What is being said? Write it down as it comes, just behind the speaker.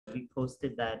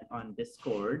posted that on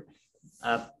Discord.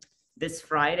 This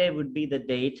Friday would be the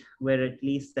date where at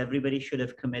least everybody should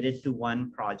have committed to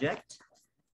one project.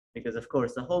 Because of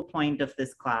course, the whole point of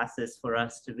this class is for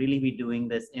us to really be doing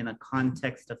this in a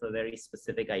context of a very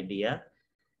specific idea.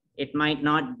 It might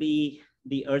not be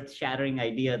the earth-shattering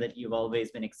idea that you've always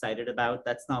been excited about.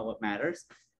 That's not what matters.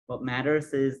 What matters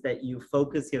is that you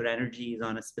focus your energies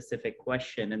on a specific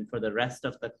question, and for the rest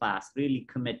of the class, really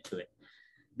commit to it.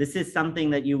 This is something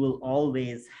that you will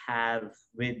always have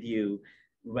with you,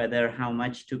 whether how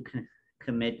much to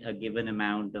commit a given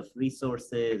amount of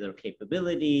resources or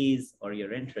capabilities or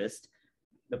your interest.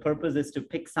 The purpose is to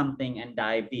pick something and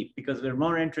dive deep, because we're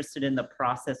more interested in the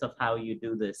process of how you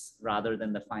do this rather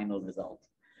than the final result.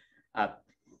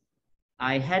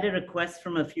 I had a request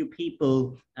from a few people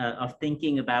of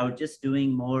thinking about just doing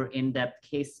more in-depth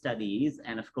case studies.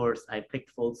 And of course, I picked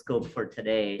Foldscope for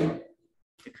today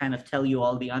to kind of tell you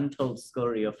all the untold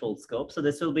story of Foldscope. So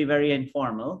this will be very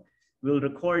informal. We'll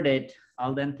record it.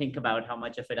 I'll then think about how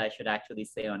much of it I should actually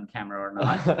say on camera or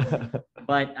not.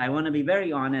 But I want to be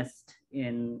very honest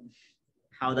in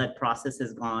how that process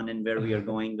has gone and where we are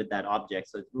going with that object.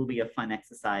 So it will be a fun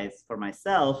exercise for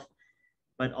myself,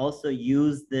 but also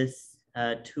use this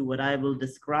to what I will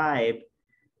describe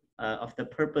of the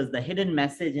purpose. The hidden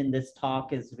message in this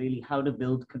talk is really how to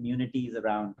build communities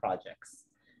around projects.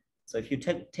 So if you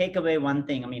take away one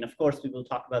thing, I mean, of course, we will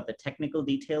talk about the technical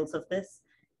details of this,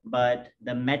 but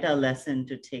the meta lesson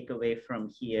to take away from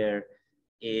here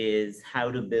is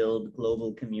how to build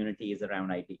global communities around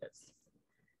ideas.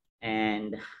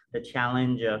 And the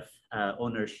challenge of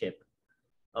ownership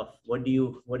of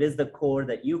what is the core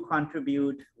that you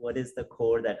contribute? What is the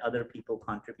core that other people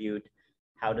contribute?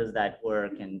 How does that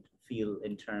work and feel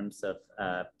in terms of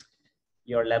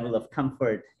your level of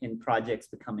comfort in projects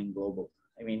becoming global?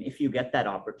 I mean, if you get that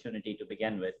opportunity to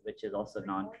begin with, which is also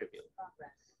non-trivial.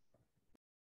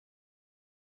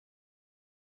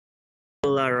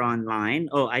 People are online.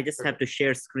 Oh, I just have to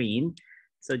share screen.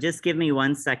 So just give me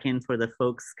 1 second for the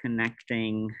folks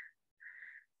connecting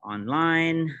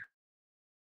online.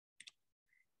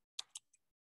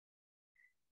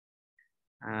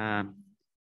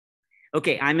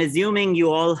 Okay, I'm assuming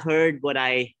you all heard what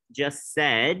I just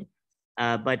said,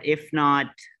 but if not,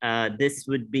 this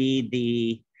would be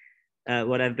the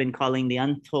what I've been calling the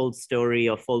untold story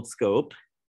of Foldscope.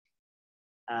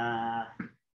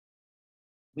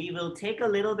 We will take a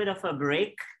little bit of a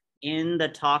break in the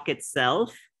talk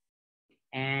itself.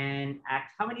 And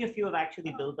how many of you have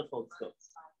actually built the Foldscope?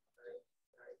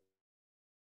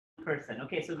 Person.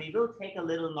 Okay, so we will take a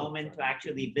little moment to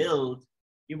actually build.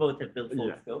 You both have built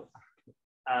Foldscope.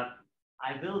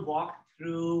 I will walk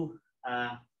through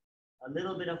a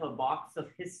little bit of a box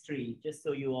of history, just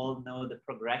so you all know the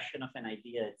progression of an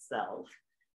idea itself.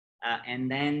 And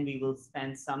then we will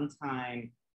spend some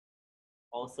time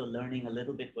also learning a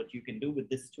little bit what you can do with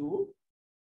this tool.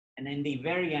 And in the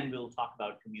very end, we'll talk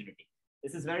about community.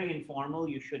 This is very informal.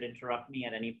 You should interrupt me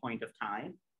at any point of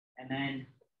time. And then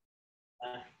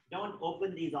don't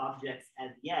open these objects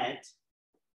as yet,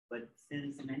 but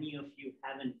since many of you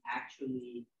haven't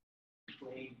actually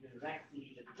played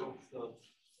directly with Foldscope,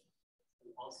 it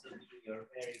will also be your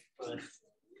very first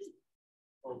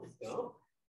Foldscope.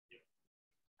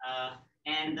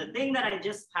 And the thing that I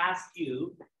just passed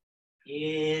you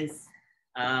is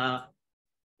a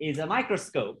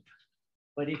microscope.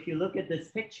 But if you look at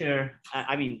this picture,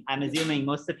 I mean, I'm assuming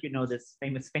most of you know this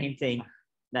famous painting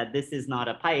that this is not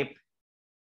a pipe.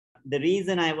 The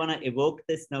reason I want to evoke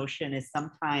this notion is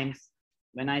sometimes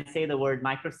when I say the word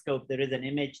microscope, there is an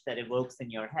image that evokes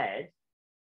in your head.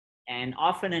 And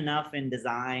often enough in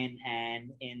design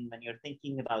and when you're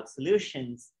thinking about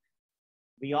solutions,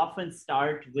 we often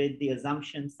start with the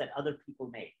assumptions that other people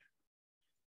make.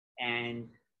 And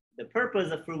the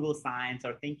purpose of frugal science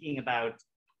or thinking about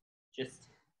just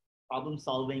problem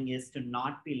solving is to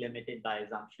not be limited by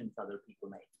assumptions other people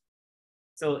make.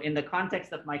 So in the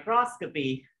context of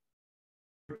microscopy,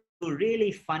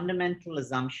 really fundamental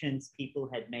assumptions people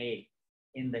had made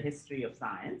in the history of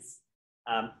science.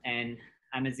 And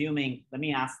I'm assuming, let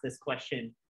me ask this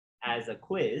question as a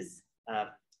quiz.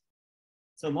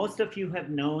 So most of you have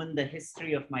known the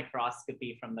history of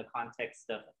microscopy from the context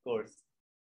of course,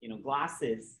 you know,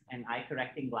 glasses, and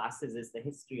eye-correcting glasses is the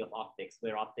history of optics,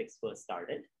 where optics first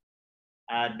started.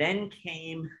 Then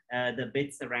came the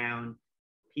bits around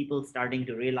people starting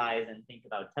to realize and think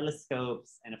about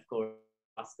telescopes, and of course,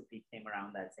 microscopy came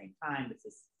around that same time. This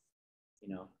is, you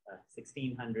know,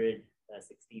 1600,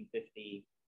 1650.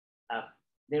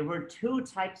 There were two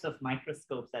types of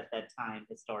microscopes at that time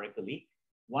historically.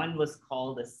 One was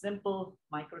called a simple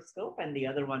microscope, and the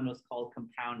other one was called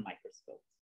compound microscopes.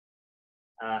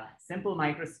 Simple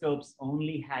microscopes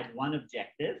only had one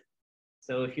objective.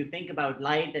 So if you think about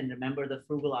light and remember the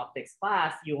frugal optics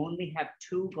class, you only have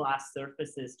two glass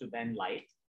surfaces to bend light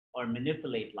or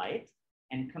manipulate light.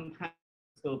 And compound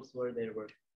microscopes where there were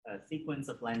a sequence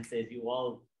of lenses. You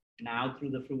all now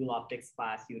through the frugal optics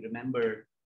class, you remember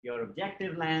your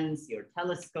objective lens, your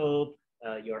telescope,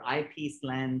 your eyepiece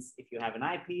lens, if you have an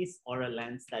eyepiece, or a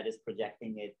lens that is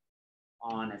projecting it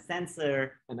on a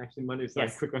sensor. And actually, Manu, sorry,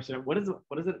 yes. Quick question. What is it?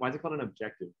 Why is it called an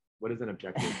objective? What is an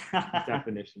objective?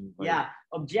 Definition. Like... Yeah,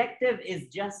 objective is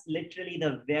just literally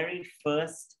the very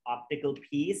first optical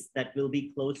piece that will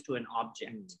be close to an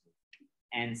object.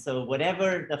 And so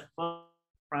whatever the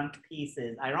front piece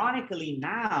is, ironically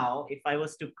now, if I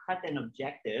was to cut an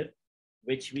objective,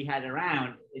 which we had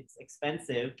around, it's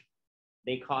expensive.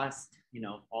 They cost,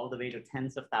 all the way to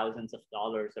tens of thousands of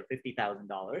dollars or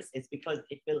 $50,000. It's because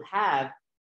it will have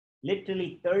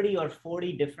literally 30 or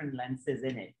 40 different lenses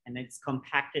in it, and it's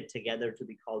compacted together to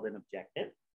be called an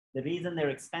objective. The reason they're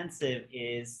expensive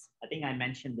is, I think I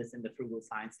mentioned this in the Frugal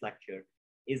Science lecture,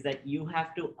 is that you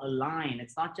have to align.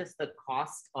 It's not just the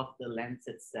cost of the lens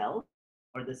itself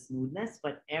or the smoothness,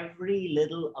 but every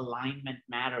little alignment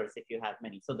matters if you have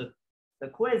many. So the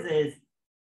quiz is,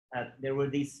 there were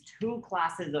these two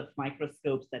classes of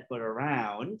microscopes that were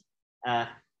around.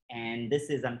 And this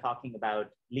is, I'm talking about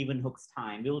Leeuwenhoek's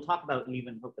time. We will talk about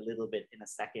Leeuwenhoek a little bit in a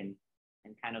second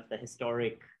and kind of the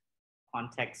historic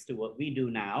context to what we do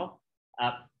now.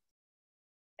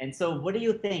 And so what do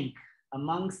you think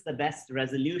amongst the best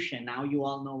resolution? Now you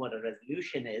all know what a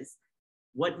resolution is.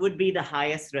 What would be the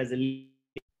highest resolution?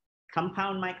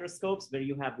 Compound microscopes where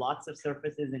you have lots of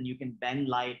surfaces and you can bend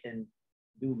light and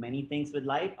do many things with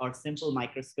light, or simple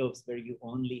microscopes where you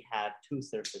only have two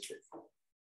surfaces?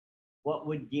 What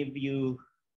would give you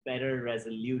better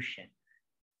resolution?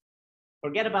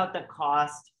 Forget about the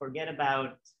cost, forget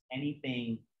about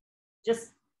anything,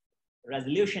 just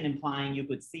resolution implying you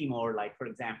could see more. Like, for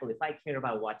example, if I care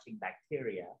about watching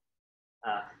bacteria,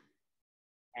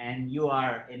 and you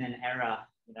are in an era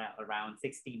around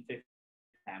 1650,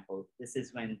 for example, this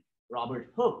is when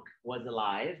Robert Hooke was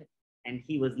alive, and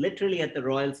he was literally at the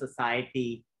Royal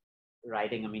Society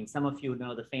writing. I mean, some of you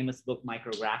know the famous book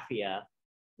Micrographia,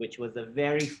 which was the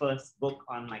very first book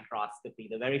on microscopy.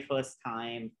 The very first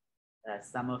time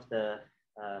some of the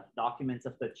documents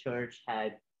of the church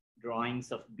had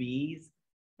drawings of bees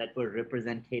that were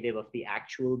representative of the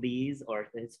actual bees, or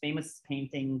his famous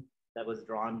painting that was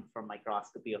drawn from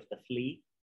microscopy of the flea.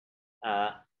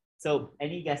 So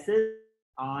any guesses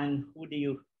on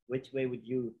which way would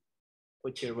you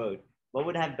put your vote? What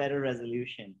would have better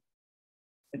resolution?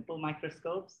 Simple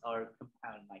microscopes or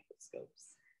compound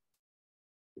microscopes?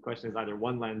 The question is either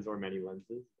one lens or many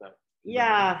lenses.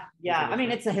 Yeah. I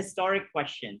mean, it's a historic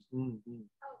question.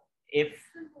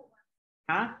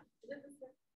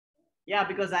 Yeah,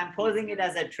 because I'm posing it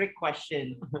as a trick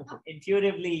question.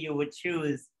 Intuitively, you would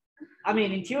choose. I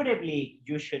mean, intuitively,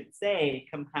 you should say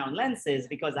compound lenses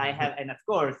because I have, and of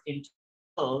course, in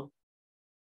total,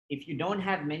 if you don't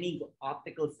have many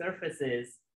optical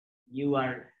surfaces, you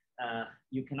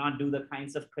cannot do the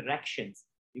kinds of corrections.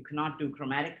 You cannot do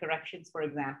chromatic corrections, for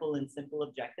example, in simple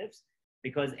objectives,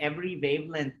 because every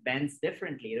wavelength bends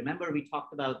differently. Remember, we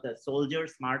talked about the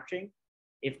soldiers marching.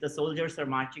 If the soldiers are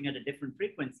marching at a different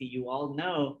frequency, you all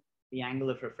know the angle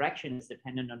of refraction is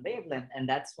dependent on wavelength. And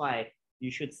that's why you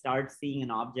should start seeing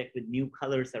an object with new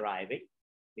colors arriving,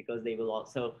 because they will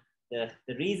also, the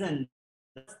reason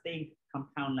the thing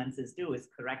compound lenses do is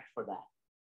correct for that,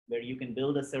 where you can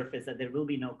build a surface that there will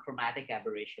be no chromatic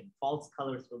aberration. False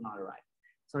colors will not arrive.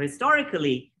 So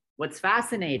historically, what's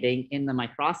fascinating in the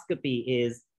microscopy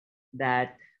is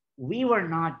that we were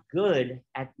not good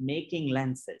at making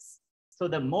lenses. So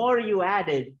the more you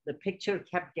added, the picture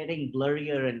kept getting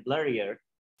blurrier and blurrier.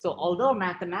 So although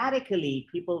mathematically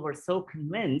people were so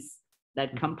convinced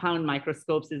that compound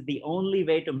microscopes is the only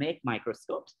way to make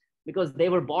microscopes, because they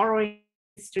were borrowing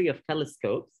the history of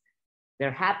telescopes,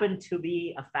 there happened to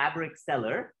be a fabric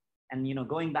seller. And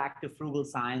going back to Frugal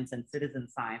Science and citizen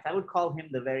science, I would call him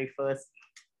the very first,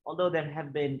 although there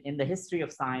have been in the history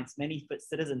of science many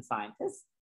citizen scientists,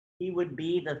 he would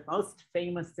be the most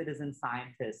famous citizen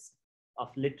scientist of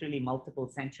literally multiple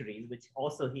centuries, which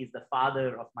also he's the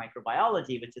father of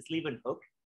microbiology, which is Leeuwenhoek.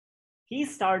 He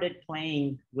started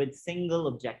playing with single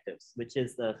objectives, which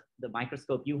is the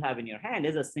microscope you have in your hand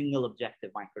is a single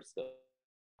objective microscope.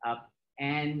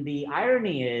 And the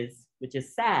irony is, which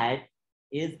is sad,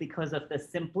 is because of the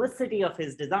simplicity of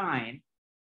his design,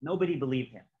 nobody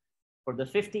believed him. For the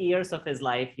 50 years of his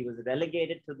life, he was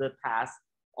relegated to the past,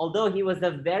 although he was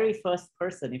the very first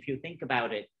person, if you think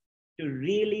about it, to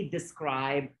really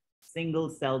describe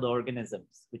single-celled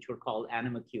organisms, which were called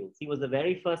animalcules. He was the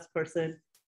very first person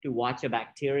to watch a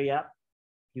bacteria.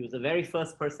 He was the very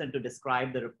first person to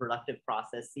describe the reproductive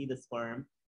process, see the sperm,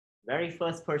 very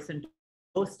first person to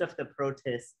most of the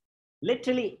protists.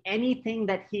 Literally anything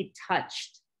that he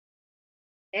touched,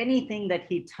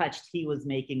 he was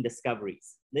making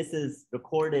discoveries. This is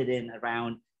recorded in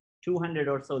around 200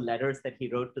 or so letters that he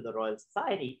wrote to the Royal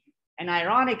Society. And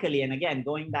ironically, and again,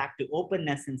 going back to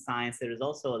openness in science, there is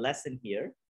also a lesson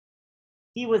here.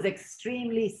 He was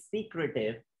extremely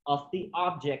secretive of the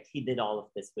object he did all of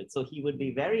this with. So he would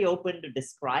be very open to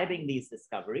describing these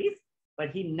discoveries, but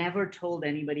he never told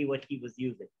anybody what he was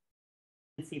using.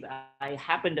 See, I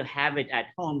happen to have it at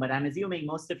home, but I'm assuming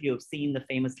most of you have seen the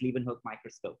famous Leeuwenhoek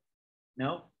microscope.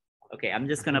 No? Okay, I'm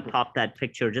just gonna pop that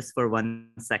picture just for 1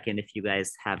 second if you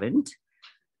guys haven't.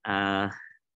 Let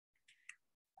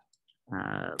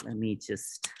me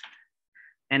just,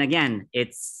 and again,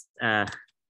 it's, at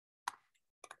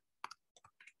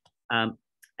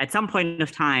some point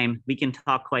of time, we can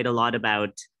talk quite a lot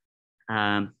about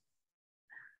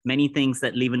many things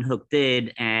that Leeuwenhoek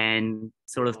did and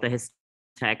sort of the history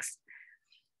text.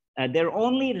 There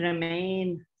only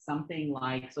remain something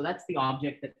like, so that's the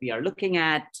object that we are looking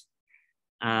at.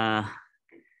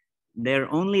 There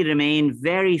only remain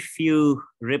very few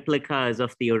replicas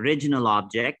of the original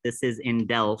object. This is in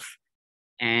Delft.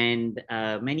 And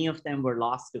many of them were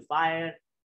lost to fire.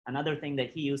 Another thing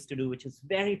that he used to do, which is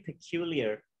very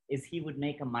peculiar, is he would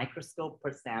make a microscope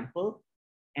per sample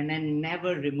and then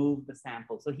never remove the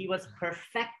sample. So he was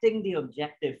perfecting the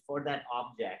objective for that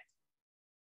object,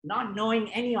 not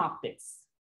knowing any optics,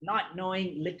 not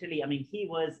knowing literally, I mean, he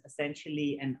was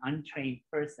essentially an untrained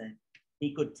person.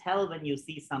 He could tell when you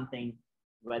see something,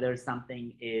 whether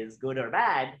something is good or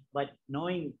bad, but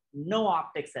knowing no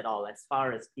optics at all, as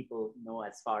far as people know,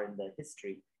 as far in the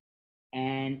history,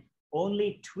 and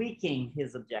only tweaking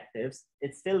his objectives.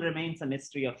 It still remains a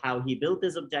mystery of how he built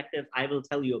his objective. I will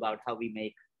tell you about how we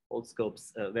make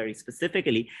Foldscopes very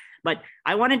specifically, but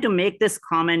I wanted to make this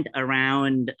comment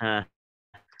around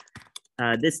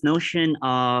this notion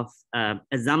of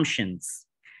assumptions.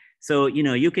 So, you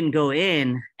know, you can go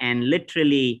in and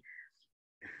literally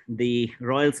the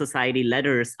Royal Society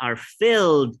letters are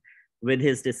filled with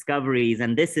his discoveries.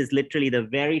 And this is literally the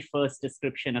very first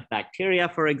description of bacteria,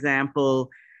 for example.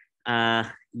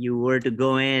 You were to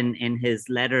go in his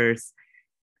letters,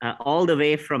 all the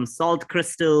way from salt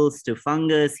crystals to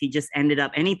fungus. He just ended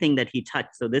up anything that he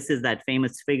touched. So this is that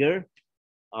famous figure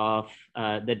of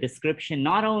the description,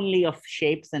 not only of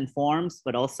shapes and forms,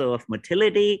 but also of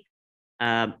motility.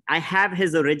 I have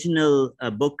his original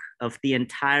book of the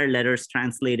entire letters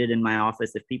translated in my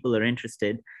office if people are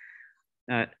interested.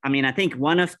 I mean, I think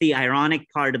one of the ironic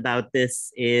part about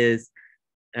this is,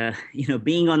 you know,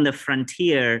 being on the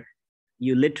frontier,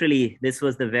 you literally, this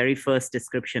was the very first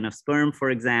description of sperm,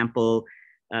 for example,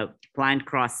 plant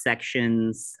cross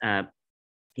sections.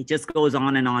 It just goes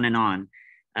on and on and on.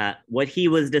 What he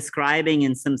was describing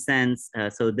in some sense,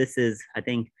 so this is, I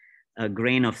think, a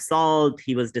grain of salt.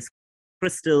 He was describing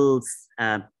crystals,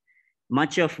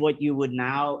 much of what you would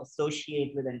now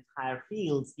associate with entire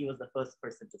fields, he was the first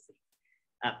person to see.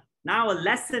 Now, a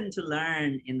lesson to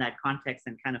learn in that context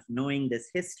and kind of knowing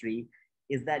this history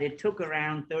is that it took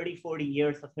around 30, 40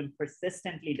 years of him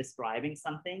persistently describing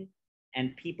something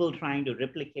and people trying to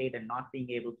replicate and not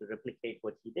being able to replicate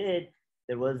what he did.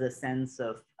 There was a sense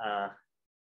of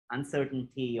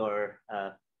uncertainty or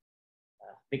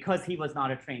because he was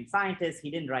not a trained scientist, he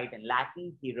didn't write in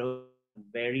Latin. He wrote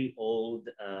very old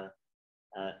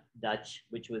Dutch,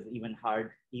 which was even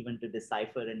hard even to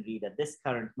decipher and read at this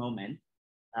current moment.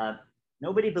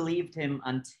 Nobody believed him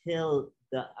until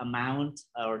the amount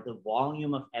or the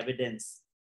volume of evidence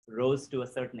rose to a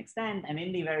certain extent. And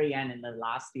in the very end, in the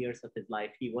last years of his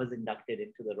life, he was inducted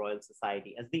into the Royal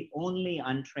Society as the only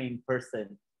untrained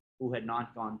person who had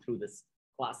not gone through this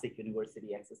classic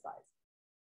university exercise.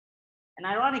 And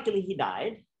ironically, he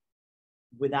died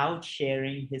without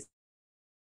sharing his.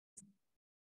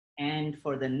 And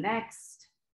for the next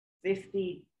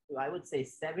 50 to, I would say,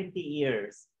 70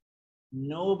 years,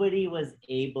 nobody was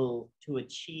able to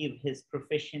achieve his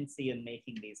proficiency in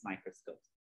making these microscopes.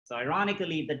 So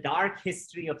ironically, the dark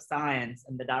history of science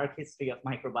and the dark history of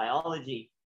microbiology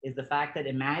is the fact that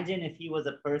imagine if he was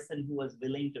a person who was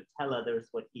willing to tell others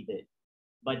what he did.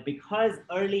 But because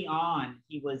early on,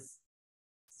 he was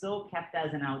so kept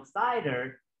as an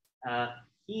outsider,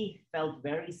 he felt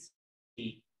very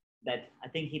sorry that I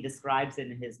think he describes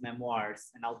in his memoirs,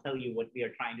 and I'll tell you what we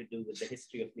are trying to do with the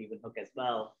history of Leeuwenhoek as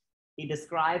well. He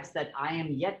describes that I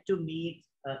am yet to meet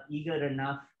an eager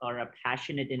enough or a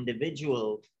passionate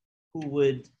individual who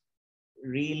would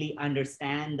really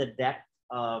understand the depth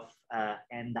of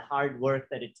and the hard work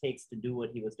that it takes to do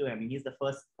what he was doing. I mean, he's the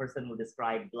first person who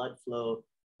described blood flow,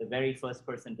 the very first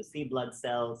person to see blood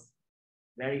cells,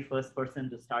 very first person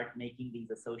to start making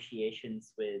these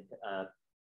associations with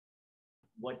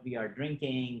what we are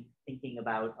drinking, thinking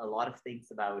about a lot of things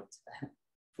about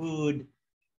food.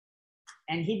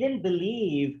 And he didn't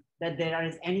believe that there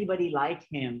is anybody like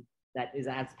him that is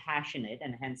as passionate,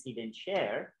 and hence he didn't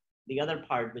share. The other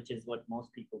part, which is what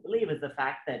most people believe, is the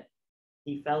fact that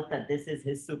he felt that this is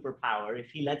his superpower. If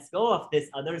he lets go of this,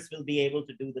 others will be able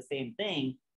to do the same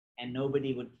thing and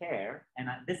nobody would care. And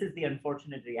this is the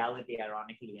unfortunate reality,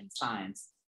 ironically, in science.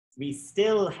 We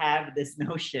still have this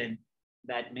notion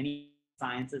that many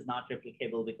science is not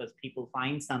replicable because people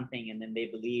find something and then they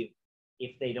believe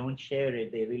if they don't share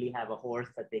it, they really have a horse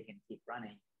that they can keep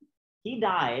running. He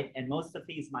died, and most of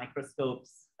these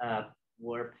microscopes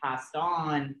were passed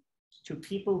on to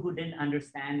people who didn't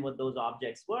understand what those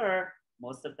objects were.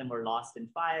 Most of them were lost in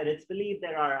fire. It's believed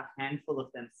there are a handful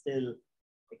of them still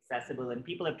accessible, and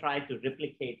people have tried to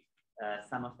replicate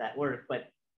some of that work. But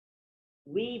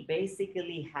we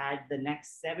basically had the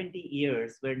next 70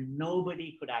 years where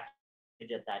nobody could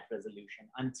actually at that resolution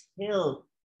until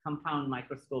compound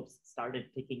microscopes started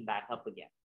picking back up again.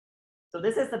 So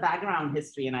this is the background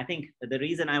history. And I think the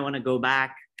reason I want to go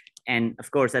back, and of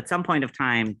course, at some point of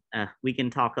time, we can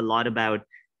talk a lot about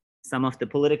some of the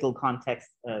political context.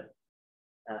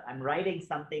 I'm writing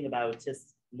something about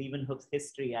just Leeuwenhoek's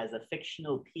history as a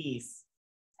fictional piece,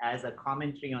 as a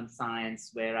commentary on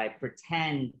science, where I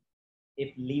pretend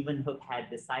if Leeuwenhoek had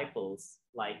disciples,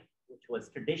 like which was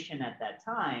tradition at that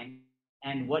time,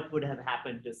 and what would have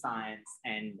happened to science.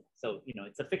 And so, you know,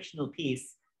 it's a fictional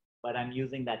piece, but I'm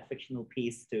using that fictional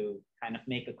piece to kind of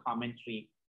make a commentary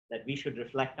that we should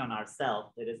reflect on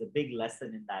ourselves. There is a big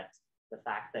lesson in that, the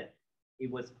fact that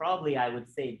it was probably, I would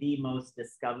say, the most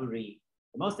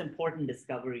important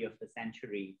discovery of the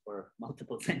century for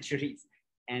multiple centuries.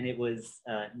 And it was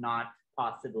not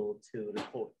possible to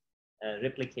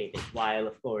replicate it, while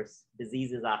of course,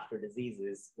 diseases after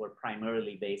diseases were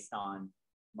primarily based on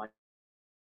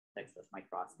of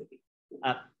microscopy.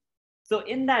 So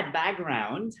in that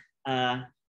background,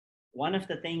 one of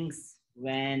the things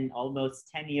when almost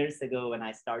 10 years ago, when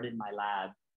I started my lab,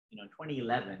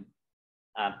 2011,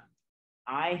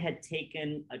 I had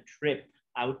taken a trip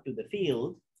out to the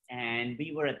field, and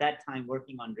we were at that time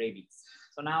working on rabies.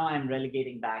 So now I'm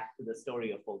relegating back to the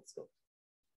story of Foldscope.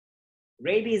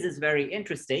 Rabies is very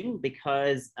interesting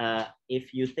because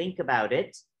if you think about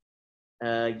it,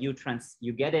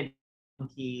 you get it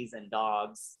monkeys and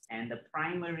dogs, and the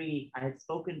primary, I had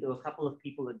spoken to a couple of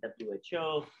people at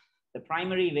WHO, the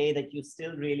primary way that you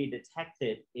still really detect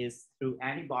it is through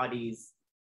antibodies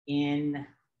in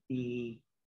the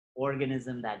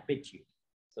organism that bit you.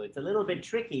 So it's a little bit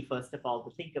tricky, first of all,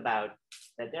 to think about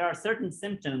that there are certain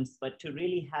symptoms, but to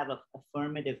really have an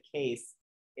affirmative case,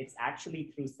 it's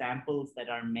actually through samples that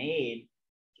are made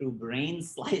through brain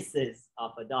slices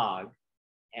of a dog.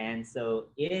 And so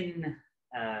in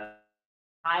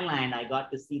Thailand, I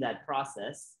got to see that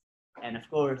process. And of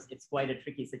course, it's quite a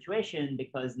tricky situation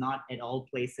because not at all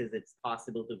places it's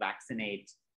possible to vaccinate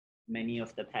many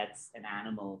of the pets and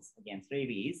animals against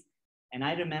rabies. And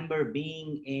I remember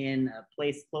being in a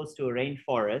place close to a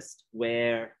rainforest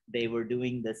where they were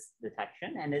doing this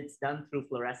detection, and it's done through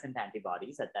fluorescent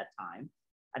antibodies at that time.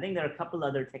 I think there are a couple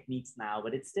other techniques now,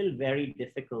 but it's still very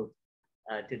difficult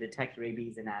to detect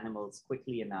rabies in animals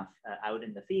quickly enough out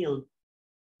in the field.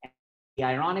 And the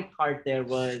ironic part there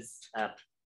was,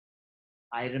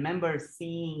 I remember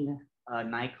seeing a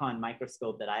Nikon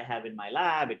microscope that I have in my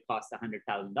lab. It cost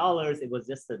 $100,000. It was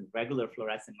just a regular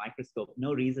fluorescent microscope.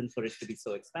 No reason for it to be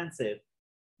so expensive,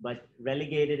 but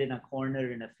relegated in a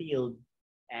corner in a field.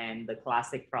 And the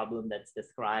classic problem that's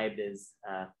described is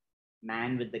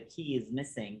man with the key is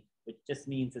missing, which just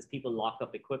means as people lock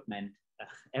up equipment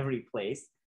every place.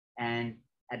 And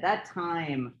at that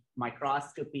time,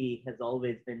 microscopy has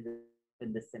always been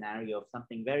in this scenario of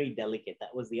something very delicate.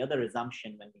 That was the other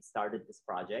assumption when we started this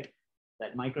project,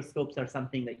 that microscopes are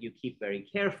something that you keep very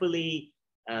carefully,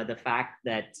 the fact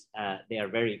that they are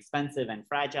very expensive and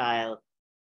fragile.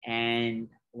 And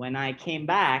when I came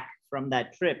back from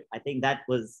that trip, I think that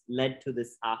led to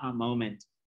this aha moment.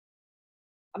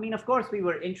 I mean, of course, we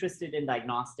were interested in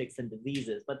diagnostics and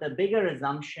diseases, but the bigger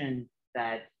assumption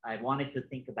that I wanted to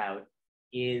think about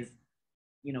is,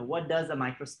 what does a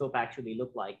microscope actually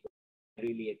look like?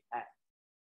 really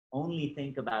only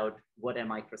think about what a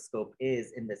microscope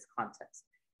is in this context.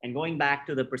 And going back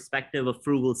to the perspective of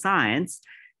frugal science,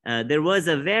 there was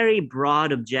a very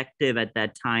broad objective at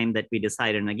that time that we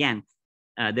decided. And again,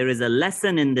 there is a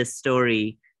lesson in this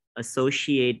story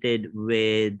associated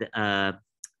with how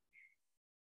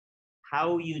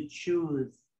you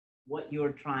choose what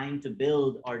you're trying to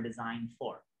build or design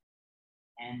for.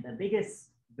 And the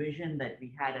biggest vision that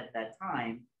we had at that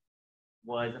time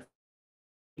was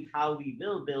how we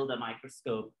will build a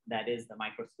microscope that is the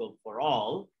microscope for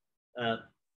all.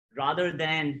 Rather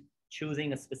than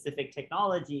choosing a specific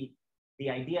technology, the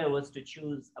idea was to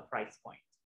choose a price point.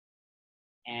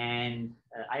 And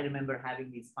I remember having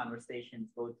these conversations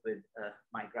both with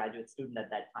my graduate student at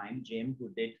that time, Jim, who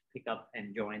did pick up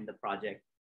and join the project.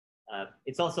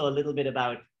 It's also a little bit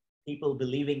about people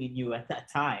believing in you at that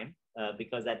time,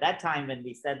 because at that time when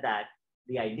we said that,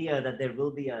 the idea that there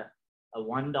will be a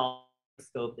 $1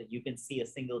 scope that you can see a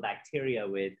single bacteria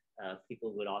with,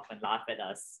 people would often laugh at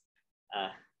us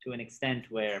to an extent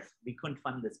where we couldn't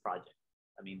fund this project.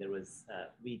 I mean, there was,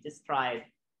 we just tried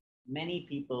many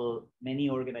people, many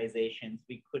organizations,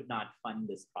 we could not fund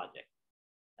this project.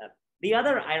 The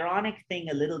other ironic thing,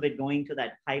 a little bit going to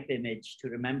that pipe image to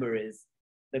remember, is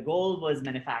the goal was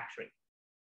manufacturing.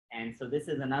 And so this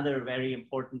is another very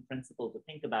important principle to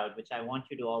think about, which I want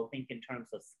you to all think in terms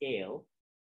of scale.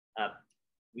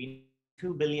 We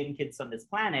 2 billion kids on this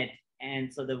planet.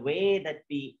 And so the way that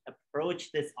we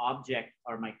approach this object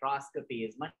or microscopy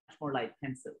is much more like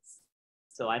pencils.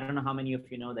 So I don't know how many of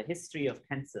you know the history of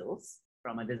pencils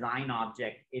from a design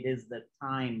object. It is the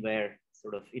time where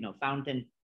sort of, fountain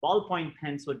ballpoint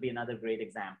pens would be another great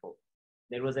example.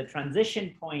 There was a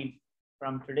transition point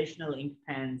from traditional ink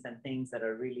pens and things that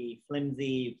are really flimsy,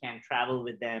 you can't travel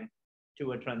with them,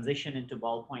 to a transition into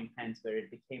ballpoint pens where it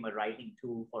became a writing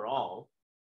tool for all.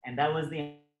 And that was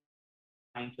the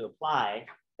trying to apply,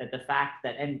 that the fact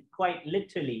that, and quite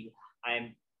literally,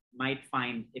 I might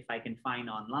find, if I can find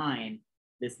online,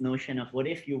 this notion of what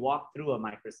if you walk through a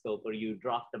microscope or you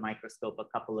drop the microscope a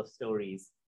couple of stories,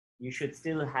 you should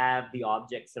still have the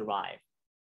object survive.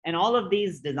 And all of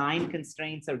these design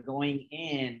constraints are going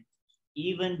in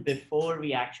even before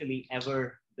we actually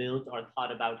ever built or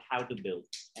thought about how to build.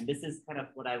 And this is kind of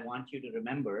what I want you to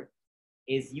remember,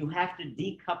 is you have to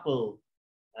decouple,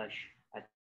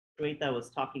 Shweta was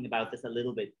talking about this a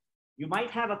little bit. You might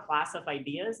have a class of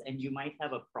ideas and you might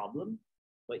have a problem,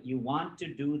 but you want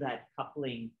to do that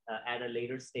coupling at a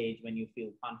later stage when you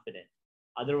feel confident.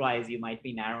 Otherwise, you might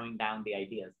be narrowing down the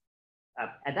ideas.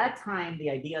 At that time, the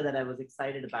idea that I was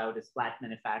excited about is flat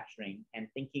manufacturing, and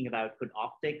thinking about could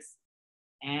optics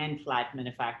and flat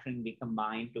manufacturing be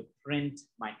combined to print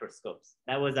microscopes.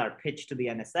 That was our pitch to the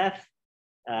NSF.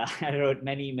 I wrote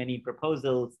many, many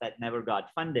proposals that never got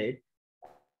funded.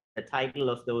 The title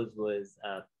of those was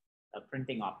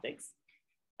Printing Optics.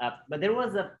 But there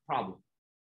was a problem.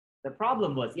 The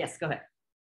problem was, yes, go ahead.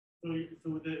 So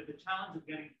the challenge of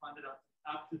getting funded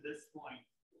up to this point,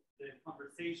 the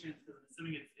conversations, because I'm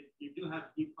assuming you do have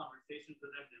deep conversations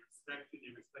with them, they respect you,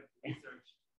 they respect the research.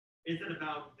 Is it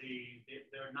about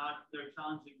they're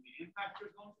challenging the impact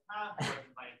you're going to have, or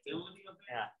the viability of it?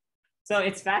 Yeah. So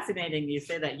it's fascinating. You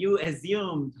say that you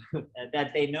assumed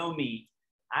that they know me.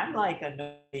 I'm like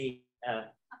a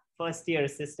first-year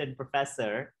assistant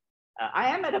professor. I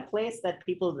am at a place that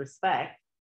people respect,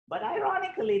 but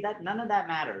ironically, that none of that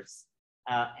matters.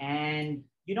 And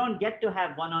you don't get to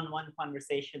have one-on-one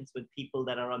conversations with people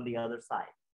that are on the other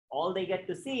side. All they get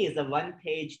to see is a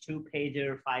 1-page,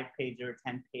 2-pager, 5-pager,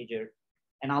 10-pager.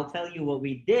 And I'll tell you what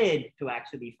we did to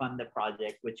actually fund the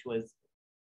project, which was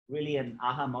really an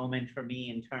aha moment for me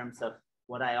in terms of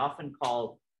what I often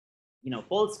call,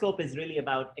 Foldscope is really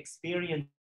about experience.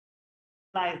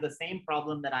 The same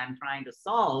problem that I'm trying to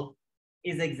solve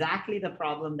is exactly the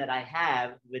problem that I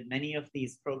have with many of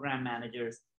these program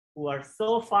managers who are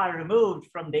so far removed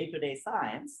from day-to-day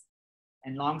science.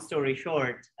 And long story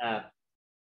short,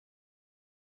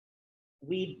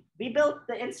 we built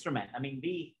the instrument. I mean,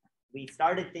 we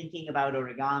started thinking about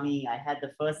origami. I had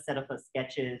the first set of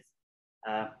sketches.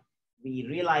 We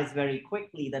realized very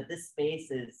quickly that this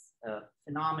space is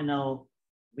phenomenal.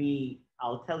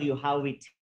 I'll tell you how we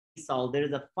solved. There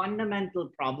is a fundamental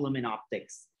problem in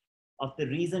optics of the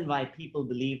reason why people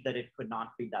believe that it could not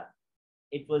be done.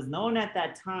 It was known at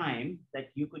that time that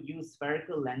you could use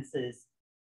spherical lenses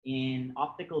in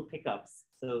optical pickups.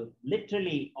 So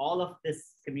literally all of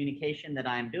this communication that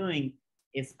I'm doing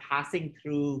is passing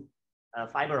through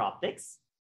fiber optics.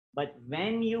 But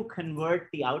when you convert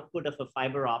the output of a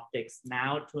fiber optics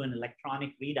now to an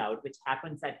electronic readout, which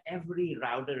happens at every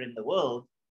router in the world,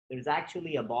 there's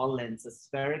actually a ball lens, a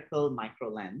spherical micro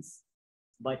lens,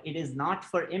 but it is not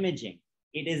for imaging.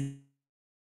 It is,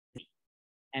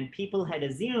 and people had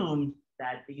assumed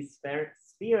that these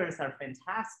spheres are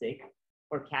fantastic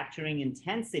for capturing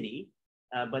intensity,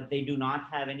 but they do not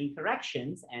have any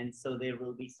corrections. And so there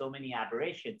will be so many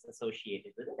aberrations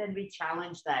associated with it. And we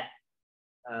challenge that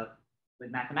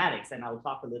with mathematics, and I'll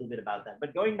talk a little bit about that.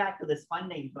 But going back to this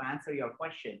funding, to answer your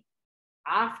question,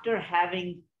 after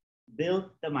having built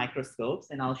the microscopes,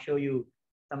 and I'll show you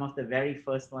some of the very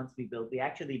first ones we built. We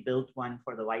actually built one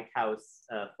for the White House,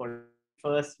 for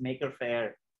first Maker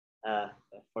Faire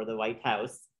for the White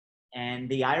House. And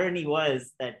the irony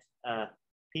was that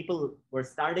people were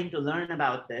starting to learn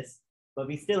about this, but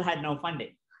we still had no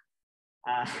funding.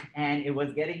 And it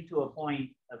was getting to a point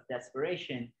of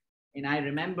desperation. And I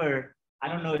remember, I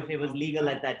don't know if it was legal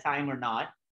at that time or not,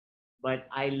 but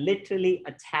I literally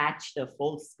attached a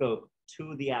Foldscope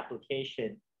to the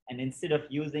application. And instead of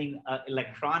using an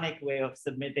electronic way of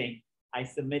submitting, I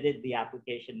submitted the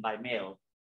application by mail.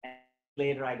 And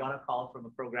later I got a call from a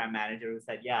program manager who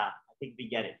said, yeah, I think we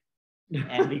get it.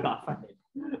 And we got funded.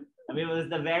 I mean, it was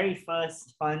the very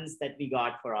first funds that we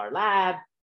got for our lab.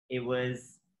 It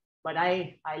was, but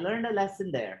I learned a lesson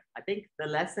there. I think the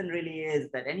lesson really is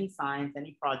that any science,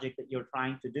 any project that you're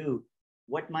trying to do,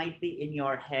 what might be in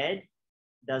your head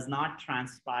does not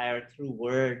transpire through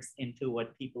words into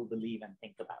what people believe and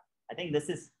think about. I think this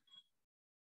is,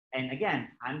 and again,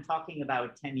 I'm talking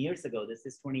about 10 years ago. This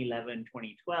is 2011,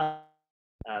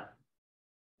 2012.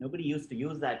 Nobody used to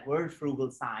use that word,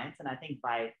 frugal science. And I think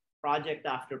by project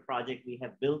after project, we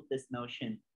have built this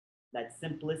notion that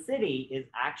simplicity is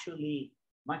actually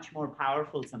much more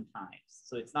powerful sometimes.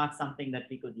 So it's not something that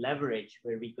we could leverage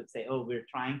where we could say, oh, we're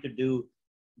trying to do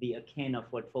the akin of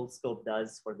what Foldscope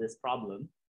does for this problem.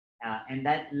 And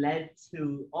that led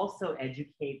to also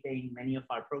educating many of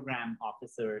our program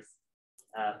officers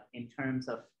in terms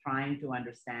of trying to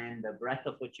understand the breadth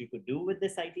of what you could do with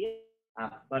this idea,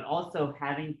 but also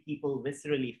having people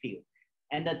viscerally feel.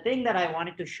 And the thing that I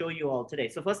wanted to show you all today.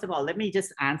 So first of all, let me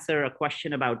just answer a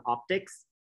question about optics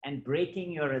and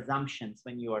breaking your assumptions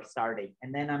when you are starting.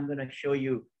 And then I'm going to show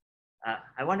you,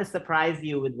 I want to surprise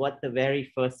you with what the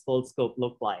very first Foldscope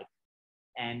looked like.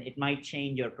 And it might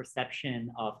change your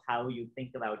perception of how you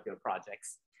think about your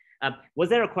projects. Was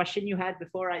there a question you had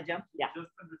before I jumped? Yeah. Just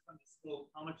understand the scope.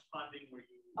 How much funding were you?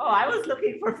 Oh, I was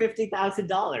looking for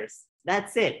 $50,000.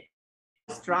 That's it.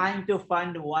 I was trying to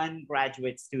fund one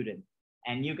graduate student.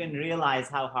 And you can realize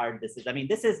how hard this is. I mean,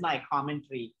 this is my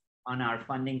commentary on our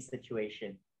funding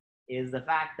situation, is the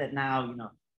fact that now, you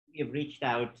know, we have reached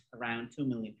out around 2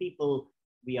 million people.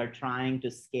 We are trying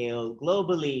to scale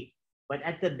globally. But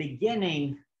at the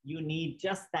beginning, you need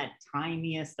just that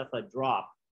tiniest of a drop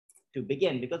to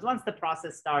begin. Because once the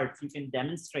process starts, you can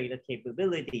demonstrate a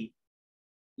capability.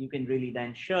 You can really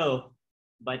then show.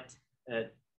 But,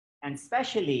 and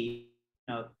especially,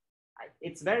 you know,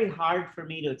 it's very hard for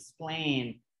me to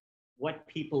explain what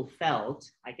people felt.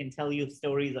 I can tell you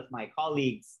stories of my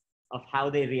colleagues of how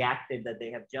they reacted that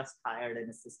they have just hired an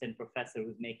assistant professor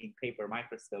who's making paper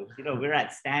microscopes. You know, we're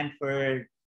at Stanford,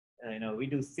 you know, we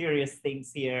do serious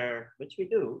things here, which we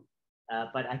do.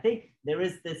 But I think there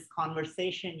is this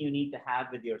conversation you need to have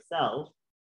with yourself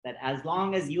that as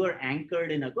long as you are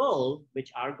anchored in a goal,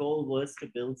 which our goal was to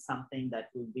build something that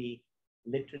will be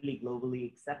literally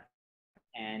globally accepted,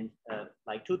 and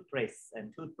like toothpastes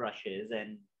and toothbrushes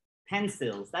and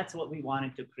pencils. That's what we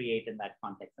wanted to create in that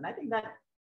context. And I think that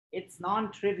it's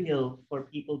non-trivial for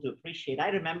people to appreciate. I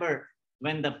remember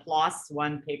when the PLOS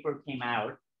One paper came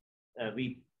out,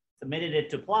 we submitted it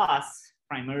to PLOS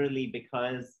primarily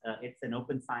because it's an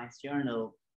open science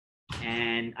journal.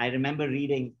 And I remember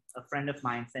reading a friend of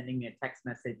mine sending me a text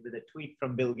message with a tweet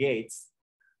from Bill Gates.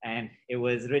 And it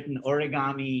was written,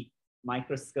 origami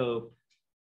microscope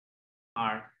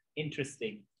are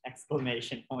interesting,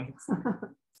 exclamation points.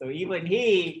 So even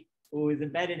he, who is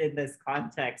embedded in this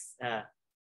context,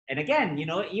 and again, you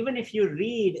know, even if you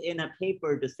read in a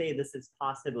paper to say this is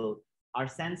possible, our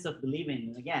sense of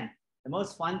believing, again, the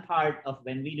most fun part of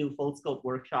when we do Foldscope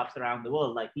workshops around the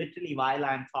world, like literally while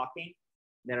I'm talking,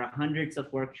 there are hundreds of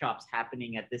workshops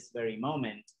happening at this very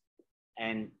moment.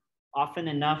 And often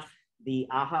enough, the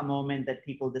aha moment that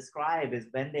people describe is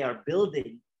when they are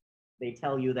building, they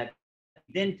tell you that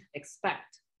didn't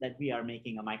expect that we are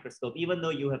making a microscope, even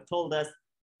though you have told us,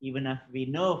 even if we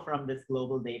know from this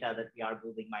global data that we are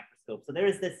building microscopes. So there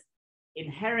is this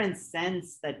inherent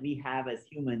sense that we have as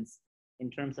humans in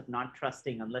terms of not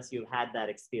trusting unless you've had that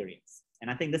experience. And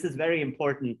I think this is very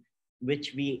important,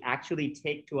 which we actually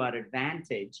take to our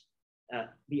advantage,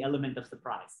 the element of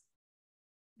surprise.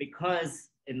 Because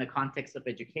in the context of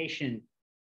education,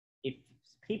 if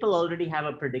people already have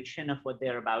a prediction of what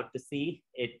they're about to see,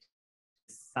 it's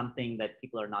something that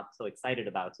people are not so excited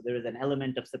about. So there is an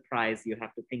element of surprise you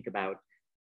have to think about.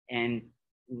 And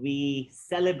we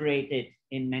celebrate it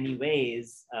in many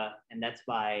ways. And that's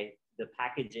why the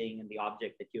packaging and the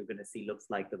object that you're going to see looks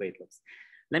like the way it looks.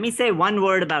 Let me say one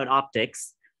word about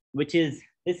optics, which is,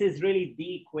 this is really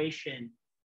the equation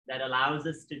that allows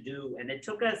us to do, and it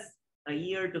took us a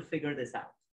year to figure this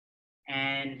out.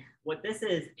 And what this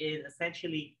is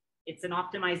essentially, it's an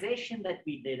optimization that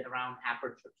we did around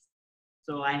apertures.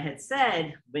 So I had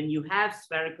said, when you have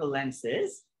spherical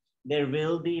lenses, there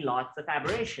will be lots of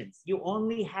aberrations. You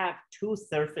only have two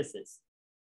surfaces,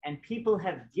 and people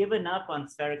have given up on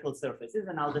spherical surfaces,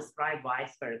 and I'll describe why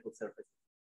spherical surfaces.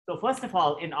 So first of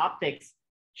all, in optics,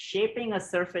 shaping a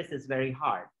surface is very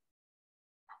hard.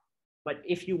 But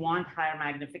if you want higher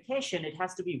magnification, it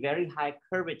has to be very high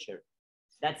curvature.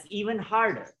 That's even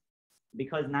harder,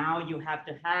 because now you have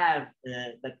to have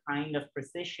the kind of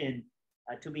precision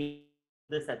to be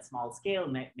this at small scale,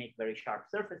 make very sharp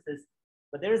surfaces.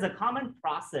 But there is a common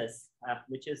process,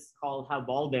 which is called how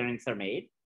ball bearings are made,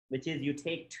 which is you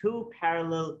take two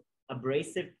parallel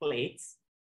abrasive plates,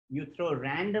 you throw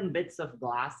random bits of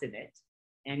glass in it,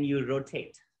 and you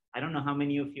rotate. I don't know how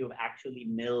many of you have actually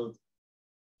milled,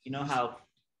 you know how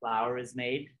flour is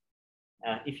made?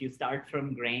 If you start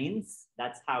from grains,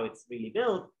 that's how it's really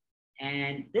built.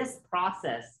 And this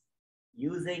process,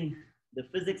 using the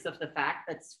physics of the fact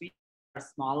that spheres are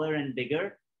smaller and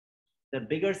bigger, the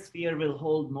bigger sphere will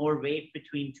hold more weight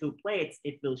between two plates,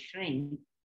 it will shrink.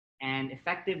 And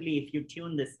effectively, if you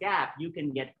tune this gap, you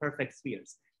can get perfect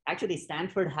spheres. Actually,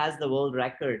 Stanford has the world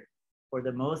record for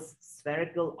the most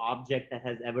spherical object that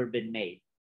has ever been made.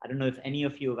 I don't know if any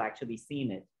of you have actually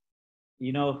seen it.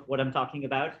 You know what I'm talking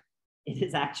about? It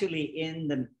is actually in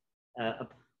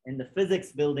the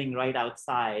physics building right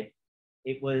outside.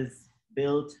 It was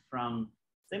built from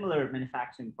similar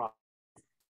manufacturing process,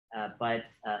 but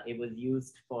it was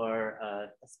used for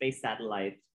a space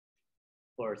satellite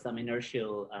for some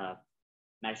inertial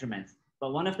measurements.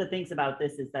 But one of the things about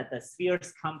this is that the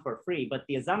spheres come for free, but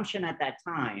the assumption at that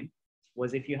time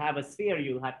was if you have a sphere,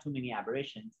 you'll have too many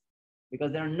aberrations,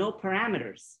 because there are no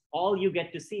parameters. All you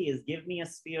get to see is, give me a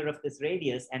sphere of this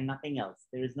radius and nothing else.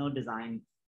 There is no design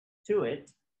to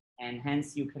it, and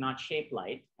hence you cannot shape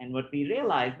light. And what we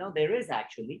realized, no, there is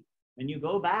actually, when you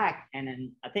go back,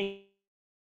 and I think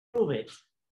prove it,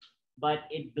 but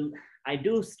I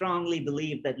do strongly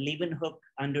believe that Leeuwenhoek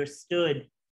understood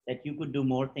that you could do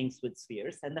more things with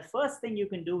spheres. And the first thing you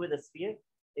can do with a sphere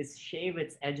is shave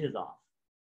its edges off.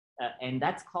 And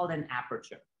that's called an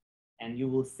aperture. And you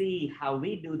will see how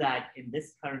we do that in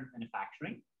this current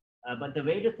manufacturing. But the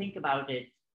way to think about it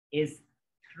is,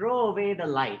 throw away the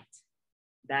light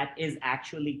that is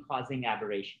actually causing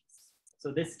aberrations.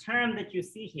 So this term that you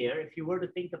see here, if you were to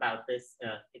think about this,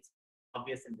 it's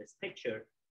obvious in this picture.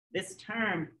 This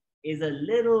term is a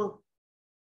little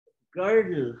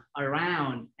girdle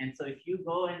around. And so if you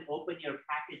go and open your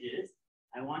packages,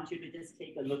 I want you to just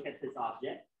take a look at this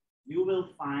object. You will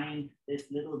find this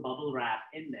little bubble wrap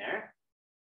in there.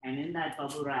 And in that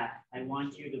bubble wrap, I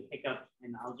want you to pick up,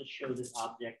 and I'll just show this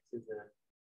object to the,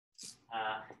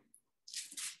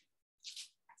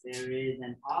 there is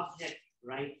an object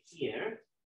right here.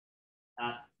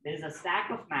 There's a stack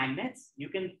of magnets. You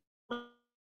can put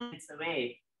it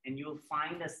away and you'll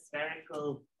find a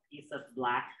spherical piece of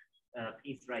black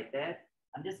piece right there.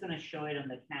 I'm just going to show it on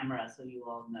the camera so you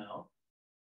all know.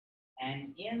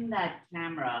 And in that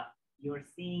camera, you're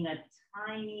seeing a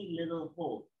tiny little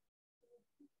hole.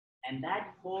 And that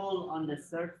hole on the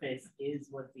surface is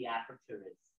what the aperture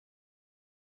is.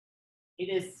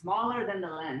 It is smaller than the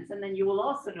lens. And then you will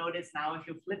also notice now, if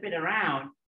you flip it around,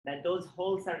 that those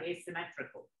holes are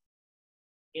asymmetrical.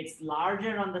 It's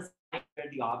larger on the side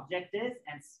where the object is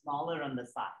and smaller on the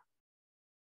side.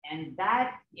 And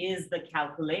that is the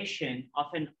calculation of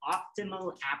an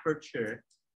optimal aperture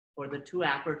for the two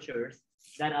apertures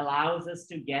that allows us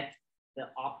to get the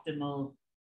optimal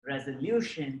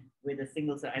resolution with a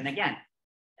single cell. And again,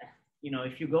 you know,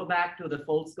 if you go back to the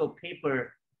Foldscope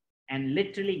paper and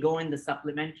literally go in the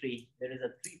supplementary, there is a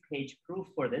 3-page proof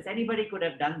for this. Anybody could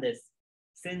have done this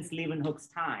since Leeuwenhoek's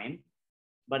time.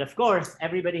 But of course,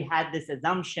 everybody had this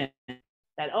assumption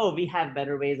that, oh, we have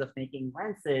better ways of making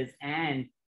lenses, and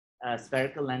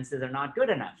spherical lenses are not good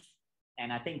enough.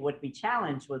 And I think what we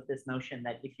challenged was this notion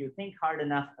that if you think hard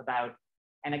enough about,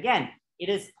 and again, it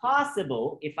is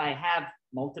possible if I have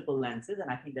multiple lenses, and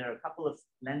I think there are a couple of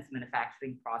lens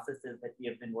manufacturing processes that we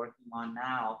have been working on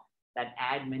now that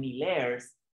add many layers.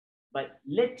 But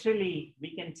literally,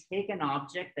 we can take an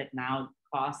object that now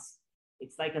costs,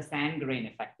 it's like a sand grain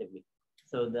effectively.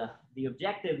 So the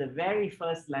objective, the very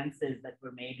first lenses that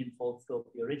were made in Foldscope,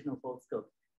 the original Foldscope,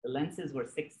 the lenses were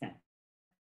 6 cents.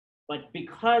 But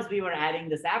because we were adding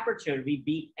this aperture, we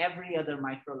beat every other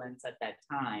micro lens at that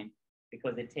time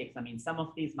because it takes, I mean, some of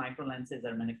these micro lenses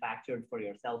are manufactured for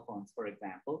your cell phones, for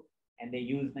example, and they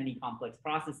use many complex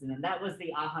processes. And that was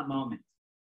the aha moment.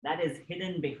 That is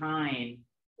hidden behind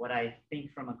what I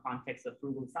think from a context of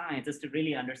frugal science is to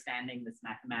really understanding this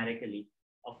mathematically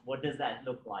of what does that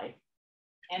look like.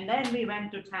 And then we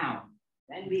went to town.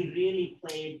 Then we really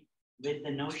played with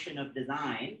the notion of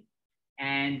design.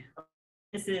 And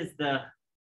this is the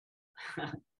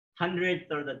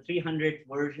 100th or the 300th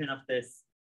version of this.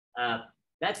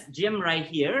 That's Jim right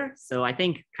here. So I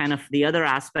think kind of the other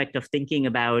aspect of thinking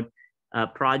about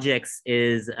projects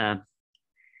is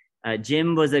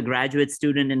Jim was a graduate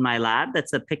student in my lab.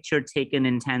 That's a picture taken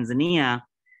in Tanzania.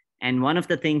 And one of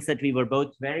the things that we were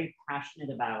both very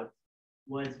passionate about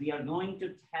was we are going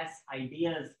to test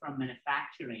ideas from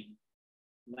manufacturing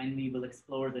when we will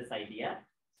explore this idea.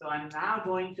 So I'm now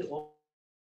going to open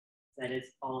that is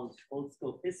called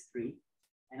Foldscope history.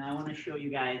 And I want to show you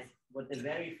guys what the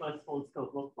very first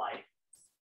Foldscope looked like.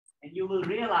 And you will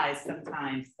realize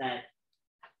sometimes that,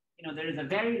 you know, there is a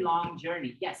very long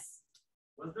journey. Yes.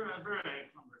 Was there ever a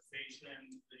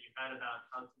conversation that you had about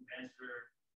how to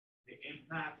measure the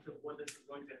impact of what this is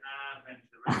going to have and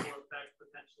the ripple effects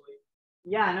potentially?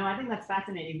 Yeah, no, I think that's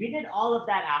fascinating. We did all of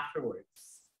that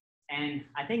afterwards. And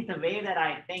I think the way that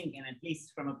I think, and at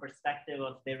least from a perspective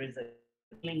of there is a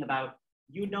feeling about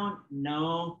you don't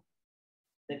know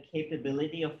the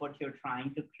capability of what you're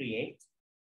trying to create.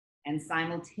 And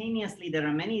simultaneously, there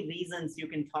are many reasons you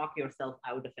can talk yourself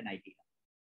out of an idea.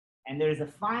 And there is a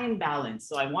fine balance.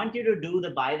 So I want you to do the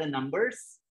by the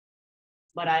numbers,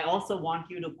 but I also want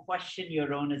you to question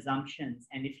your own assumptions.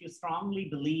 And if you strongly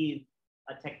believe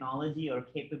a technology or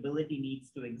capability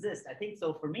needs to exist, I think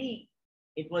so for me,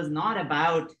 it was not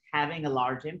about having a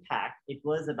large impact. It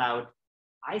was about,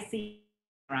 I see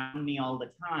around me all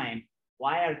the time,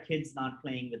 why are kids not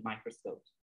playing with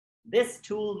microscopes? This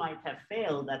tool might have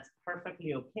failed, that's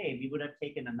perfectly okay. We would have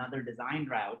taken another design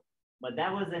route, but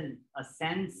that was in a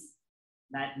sense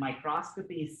that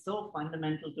microscopy is so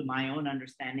fundamental to my own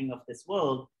understanding of this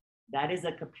world. That is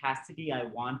a capacity I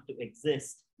want to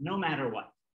exist no matter what.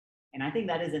 And I think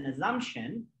that is an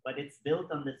assumption, but it's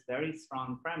built on this very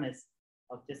strong premise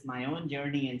of just my own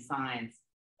journey in science.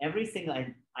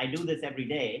 I do this every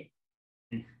day.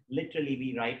 And literally,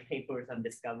 we write papers on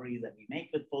discoveries that we make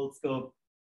with Foldscope.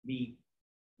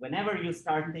 Whenever you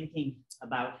start thinking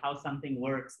about how something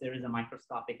works, there is a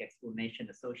microscopic explanation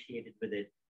associated with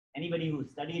it. Anybody who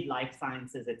studied life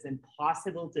sciences, it's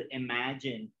impossible to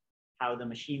imagine how the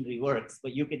machinery works,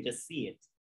 but you can just see it,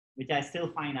 which I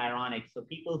still find ironic. So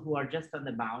people who are just on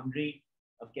the boundary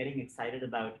of getting excited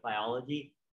about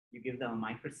biology, you give them a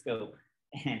microscope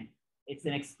and it's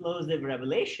an explosive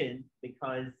revelation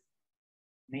because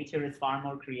nature is far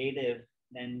more creative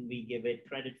than we give it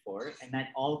credit for. And that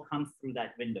all comes through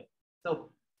that window.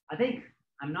 So I think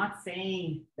I'm not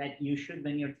saying that you should,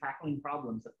 when you're tackling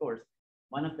problems, of course,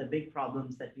 one of the big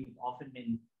problems that we've often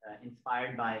been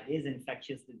inspired by is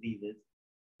infectious diseases,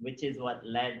 which is what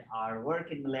led our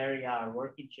work in malaria, our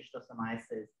work in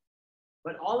schistosomiasis.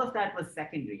 But all of that was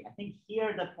secondary. I think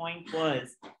here the point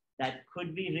was that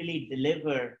could we really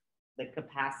deliver the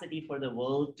capacity for the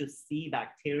world to see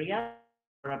bacteria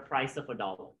for a price of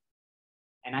 $1?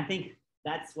 And I think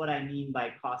that's what I mean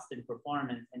by cost and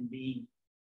performance and being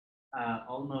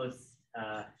almost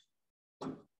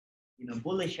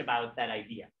bullish about that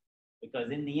idea.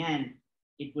 Because in the end,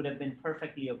 it would have been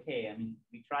perfectly okay. I mean,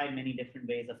 we tried many different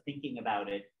ways of thinking about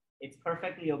it. It's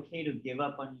perfectly okay to give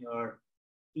up on your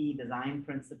key design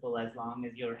principle as long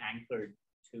as you're anchored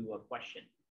to a question.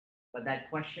 But that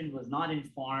question was not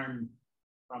informed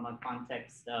from a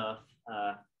context of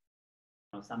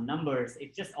some numbers.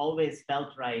 It just always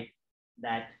felt right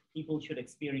that people should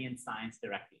experience science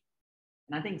directly.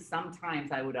 And I think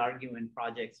sometimes I would argue in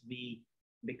projects, we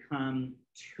become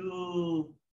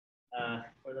too,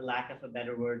 for the lack of a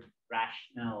better word,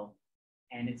 rational.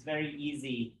 And it's very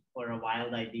easy for a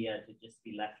wild idea to just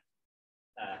be left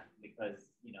because,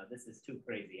 this is too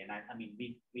crazy. And I mean,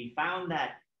 we found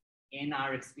that in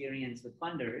our experience with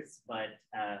funders, but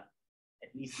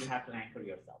at least you have to anchor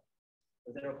yourself.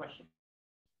 Was there a question?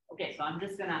 Okay, so I'm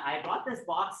just I brought this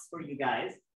box for you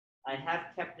guys. I have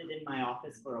kept it in my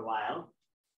office for a while.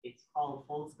 It's called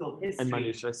Foldscope History. And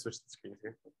Manu, should I switch the screens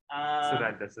here? So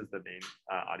that this is the main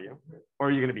audio? Or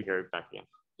are you going to be here back again?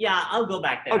 Yeah, I'll go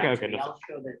back there. Okay, actually. no. I'll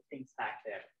show the things back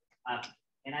there.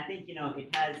 And I think,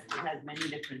 it has many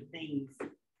different things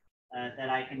that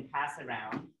I can pass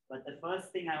around. But the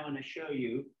first thing I want to show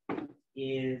you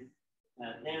is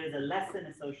there is a lesson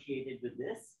associated with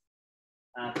this.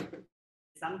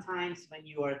 Sometimes when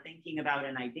you are thinking about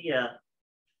an idea,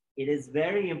 it is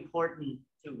very important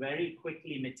to very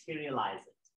quickly materialize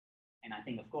it. And I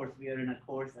think, of course, we are in a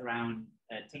course around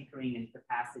tinkering and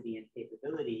capacity and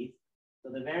capabilities.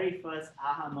 So the very first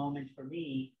aha moment for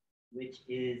me, which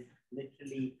is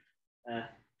literally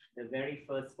the very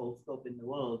first Foldscope in the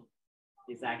world,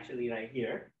 is actually right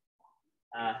here.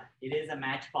 It is a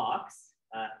matchbox.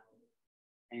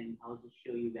 And I'll just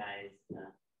show you guys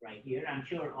right here. I'm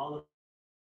sure all of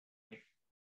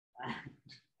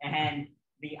and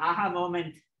the aha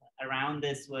moment around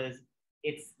this was,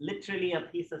 it's literally a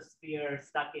piece of sphere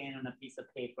stuck in on a piece of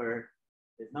paper.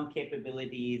 There's no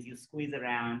capabilities, you squeeze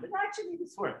around, but actually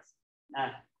this works.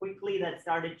 Quickly that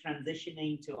started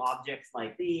transitioning to objects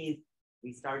like these.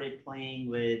 We started playing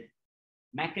with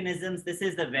mechanisms. This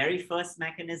is the very first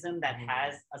mechanism that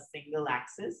has a single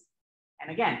axis.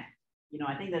 And again,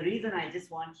 I think the reason I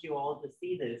just want you all to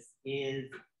see this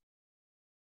is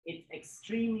it's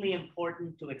extremely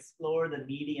important to explore the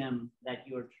medium that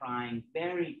you're trying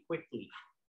very quickly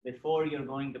before you're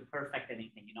going to perfect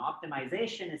anything.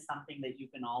 Optimization is something that you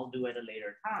can all do at a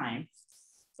later time,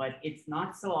 but it's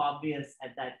not so obvious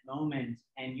at that moment.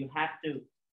 And you have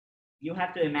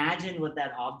to imagine what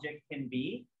that object can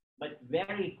be, but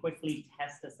very quickly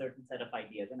test a certain set of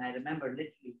ideas. And I remember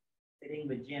literally sitting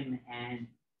with Jim, and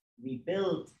we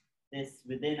built this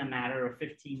within a matter of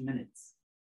 15 minutes.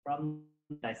 From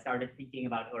I started thinking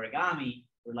about origami,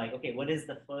 we're like, okay, what is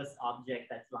the first object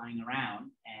that's lying around?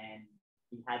 And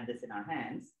we had this in our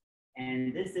hands.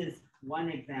 And this is one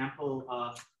example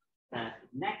of the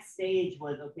next stage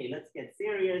was, okay, let's get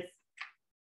serious.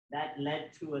 That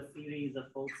led to a series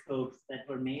of Foldscopes that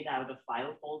were made out of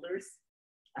file folders.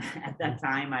 At that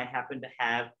time, I happened to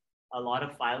have a lot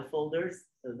of file folders.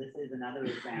 So this is another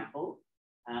example.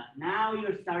 Now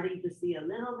you're starting to see a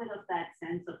little bit of that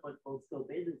sense of what Foldscope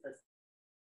is.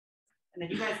 And then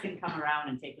you guys can come around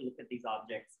and take a look at these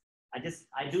objects.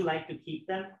 I do like to keep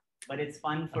them, but it's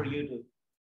fun for you to.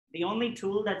 The only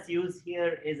tool that's used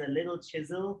here is a little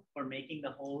chisel for making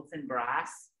the holes in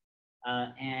brass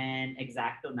and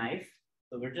X-Acto knife.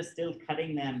 So we're just still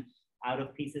cutting them out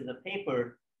of pieces of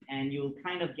paper, and you'll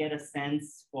kind of get a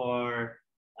sense for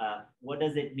what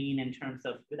does it mean in terms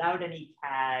of without any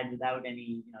CAD, without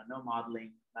any, no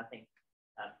modeling, nothing.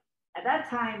 At that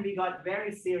time, we got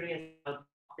very serious about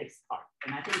optics part.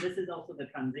 And I think this is also the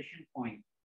transition point.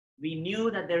 We knew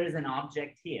that there is an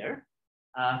object here,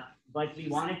 but we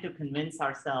wanted to convince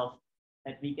ourselves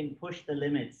that we can push the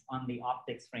limits on the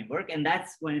optics framework. And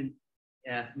that's when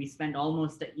we spent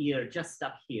almost a year just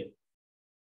stuck here.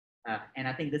 And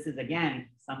I think this is, again,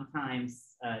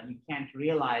 sometimes you can't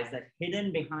realize that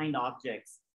hidden behind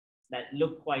objects that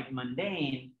look quite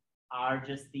mundane are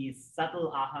just these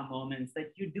subtle aha moments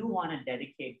that you do want to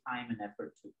dedicate time and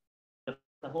effort to.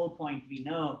 The whole point, we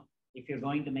know if you're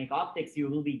going to make optics, you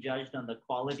will be judged on the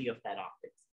quality of that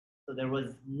optics. So there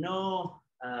was no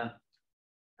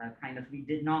we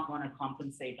did not want to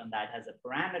compensate on that as a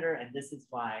parameter. And this is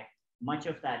why much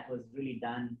of that was really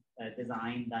done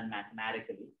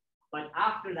mathematically. But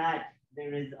after that,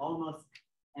 there is almost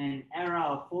an era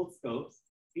of Foldscopes.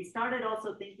 We started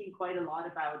also thinking quite a lot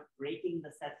about breaking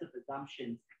the sets of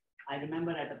assumptions. I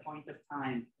remember at a point of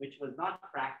time, which was not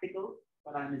practical,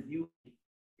 but I'm assuming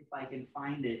if I can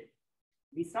find it,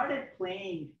 we started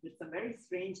playing with some very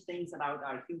strange things about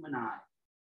our human eye,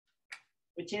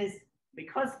 which is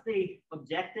because the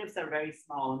objectives are very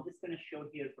small. I'm just going to show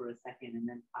here for a second and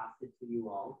then pass it to you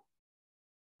all.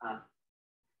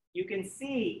 You can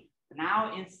see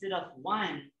now instead of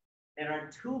one, there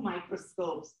are two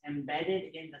microscopes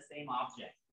embedded in the same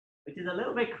object, which is a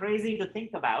little bit crazy to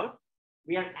think about.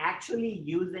 We are actually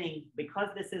using, because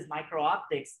this is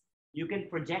micro-optics, you can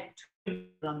project two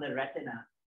images on the retina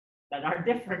that are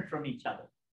different from each other.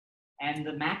 And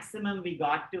the maximum we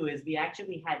got to is we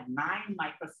actually had 9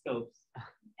 microscopes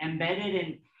embedded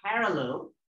in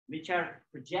parallel, which are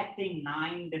projecting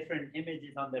 9 different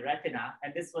images on the retina.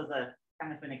 And this was a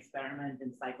kind of an experiment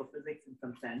in psychophysics in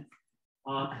some sense.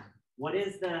 What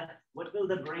will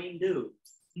the brain do?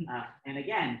 And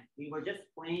again, we were just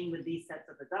playing with these sets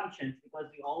of assumptions because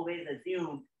we always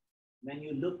assume when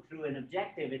you look through an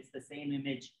objective, it's the same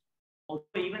image. Also,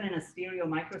 even in a stereo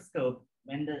microscope,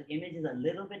 when the image is a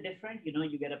little bit different,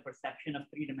 you get a perception of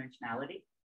 3-dimensionality.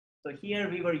 So here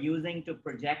we were using to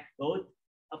project both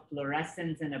a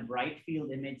fluorescence and a bright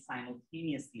field image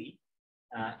simultaneously.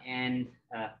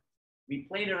 we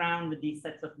played around with these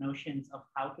sets of notions of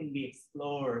how can we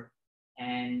explore.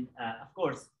 And of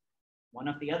course, one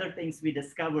of the other things we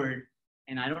discovered,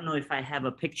 and I don't know if I have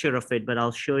a picture of it, but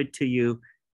I'll show it to you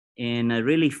in a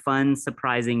really fun,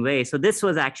 surprising way. So this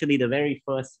was actually the very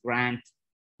first grant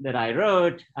that I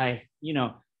wrote.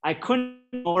 I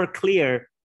couldn't be more clear.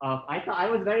 I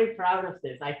was very proud of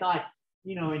this. I thought,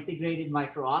 integrated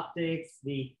micro-optics.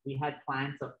 We had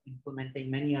plans of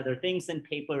implementing many other things in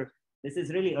paper. This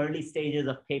is really early stages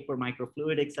of paper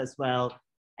microfluidics as well.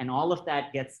 And all of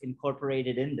that gets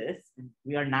incorporated in this. And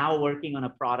we are now working on a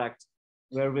product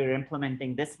where we're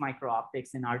implementing this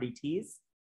micro-optics in RDTs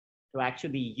to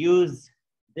actually use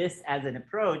this as an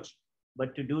approach,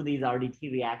 but to do these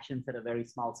RDT reactions at a very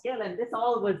small scale. And this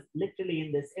all was literally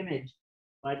in this image,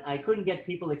 but I couldn't get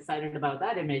people excited about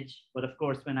that image. But of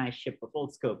course, when I ship a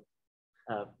Foldscope,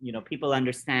 people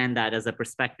understand that as a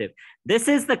perspective. This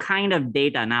is the kind of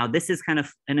data. Now, this is kind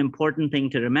of an important thing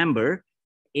to remember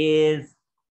is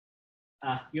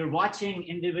you're watching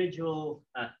individual,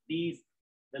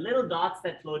 the little dots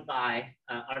that float by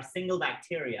are single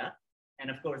bacteria. And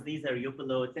of course, these are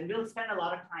eupalotes. And we'll spend a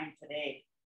lot of time today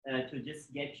to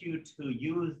just get you to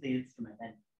use the instrument.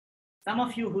 And some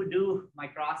of you who do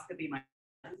microscopy,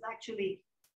 this is actually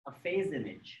a phase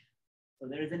image. So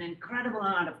there is an incredible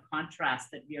amount of contrast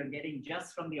that we are getting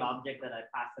just from the object that I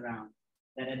pass around,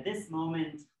 that at this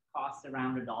moment costs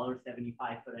around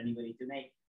 $1.75 for anybody to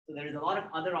make. So there is a lot of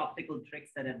other optical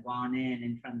tricks that have gone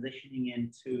in transitioning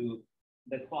into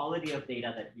the quality of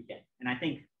data that we get. And I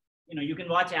think, you can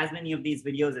watch as many of these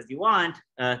videos as you want.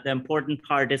 The important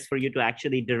part is for you to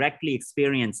actually directly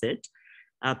experience it.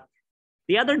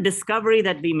 The other discovery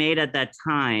that we made at that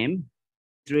time,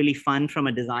 it's really fun from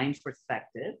a design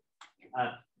perspective,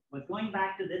 was going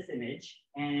back to this image,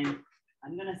 and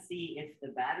I'm gonna see if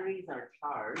the batteries are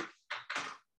charged,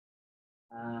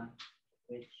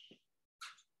 which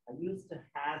I used to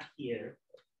have here.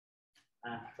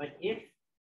 But if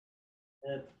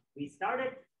we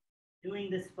started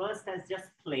doing this first as just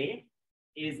play,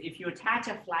 is if you attach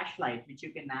a flashlight, which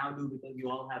you can now do because you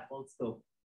all have Foldscope,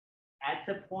 at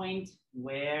the point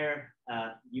where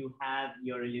you have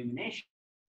your illumination,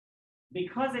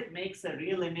 because it makes a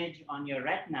real image on your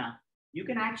retina, you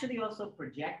can actually also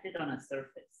project it on a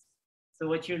surface. So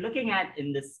what you're looking at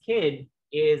in this kid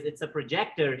is it's a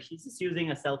projector. She's just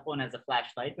using a cell phone as a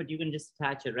flashlight, but you can just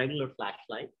attach a regular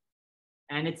flashlight.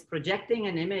 And it's projecting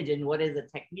an image in what is a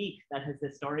technique that has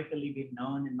historically been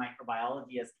known in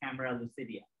microbiology as camera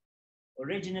lucidia.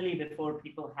 Originally, before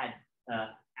people had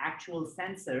actual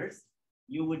sensors,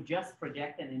 you would just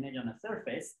project an image on a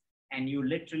surface and you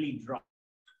literally draw.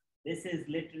 This is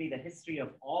literally the history of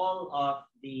all of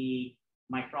the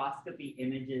microscopy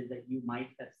images that you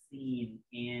might have seen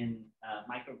in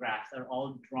micrographs are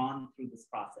all drawn through this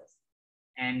process.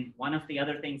 And one of the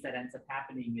other things that ends up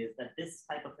happening is that this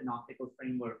type of an optical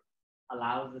framework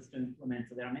allows us to implement.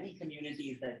 So there are many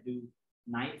communities that do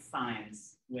night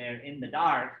science where in the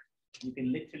dark, you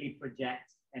can literally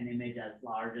project an image as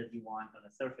large as you want on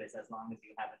a surface as long as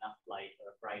you have enough light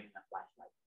or a bright enough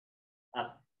flashlight.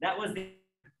 That was the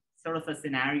sort of a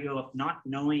scenario of not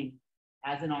knowing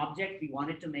as an object, we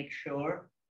wanted to make sure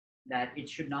that it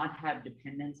should not have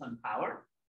dependence on power.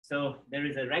 So there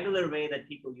is a regular way that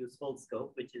people use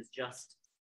Foldscope, which is just,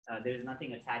 there's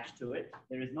nothing attached to it.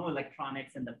 There is no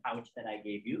electronics in the pouch that I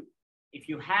gave you. If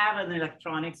you have an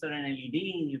electronics or an LED,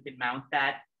 you can mount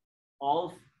that.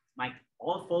 All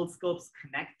Foldscopes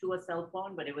connect to a cell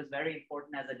phone, but it was very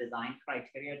important as a design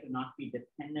criteria to not be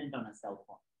dependent on a cell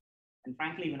phone. And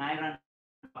frankly, when I run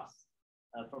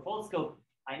for Foldscope,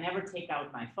 I never take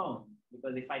out my phone,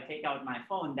 because if I take out my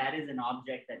phone, that is an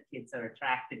object that kids are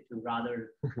attracted to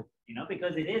rather,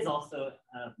 because it is also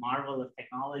a marvel of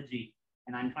technology.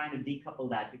 And I'm trying to decouple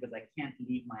that because I can't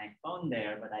leave my phone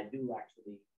there, but I do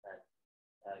actually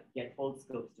get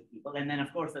Foldscopes to people. And then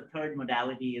of course, the third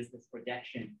modality is this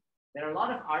projection. There are a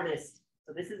lot of artists.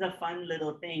 So this is a fun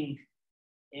little thing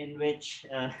in which,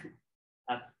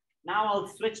 now I'll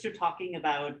switch to talking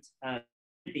about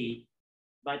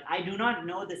but I do not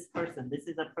know this person. This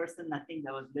is a person, I think,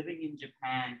 that was living in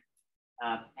Japan.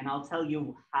 And I'll tell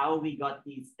you how we got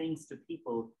these things to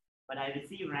people. But I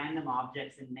receive random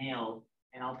objects in mail,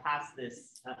 and I'll pass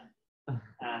this.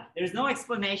 There's no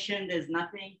explanation. There's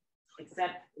nothing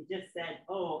except it just said,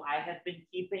 oh, I have been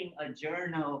keeping a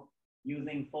journal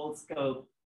using Foldscope,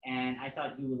 and I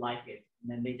thought you would like it. And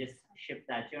then they just shipped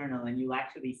that journal, and you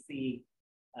actually see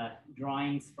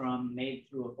drawings made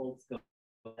through a Foldscope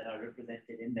that are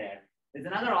represented in there. There's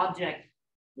another object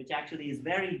which actually is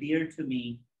very dear to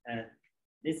me.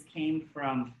 This came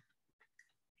from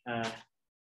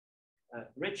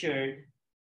Richard,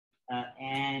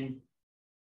 and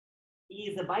he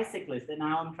is a bicyclist. And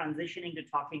now I'm transitioning to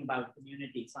talking about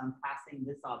community. So I'm passing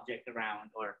this object around,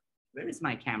 or where is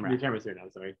my camera? Your camera's here now,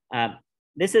 sorry.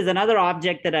 This is another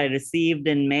object that I received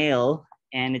in mail,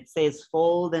 and it says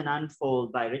Fold and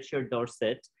Unfold by Richard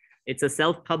Dorset. It's a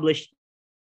self-published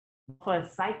for a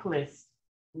cyclist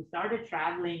who started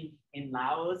traveling in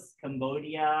Laos,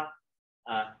 Cambodia,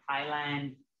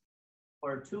 Thailand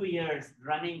for 2 years,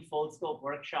 running Foldscope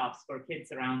workshops for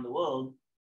kids around the world.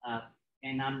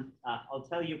 And I'll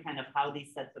tell you kind of how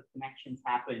these sets of connections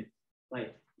happen.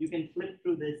 But you can flip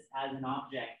through this as an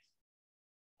object.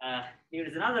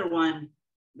 Here's another one,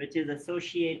 which is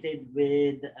associated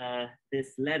with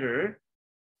this letter,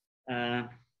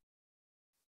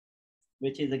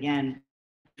 which is again,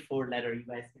 4-letter. You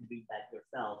guys can read that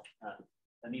yourself.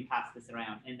 Let me pass this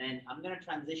around. And then I'm going to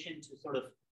transition to sort of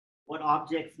what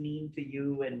objects mean to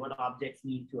you and what objects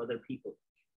mean to other people.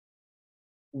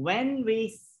 When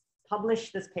we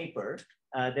published this paper,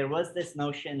 there was this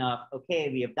notion of, okay,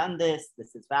 we have done this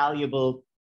is valuable,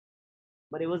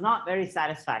 but it was not very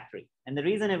satisfactory. And the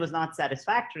reason it was not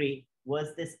satisfactory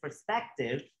was this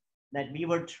perspective that we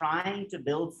were trying to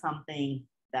build something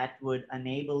that would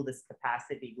enable this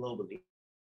capacity globally.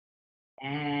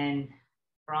 And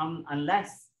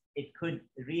unless it could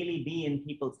really be in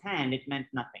people's hand, it meant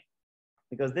nothing.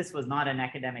 Because this was not an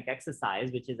academic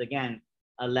exercise, which is again,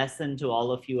 a lesson to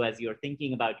all of you as you're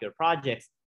thinking about your projects.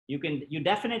 You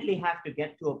definitely have to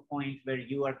get to a point where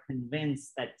you are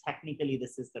convinced that technically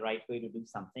this is the right way to do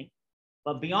something.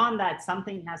 But beyond that,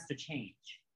 something has to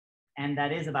change. And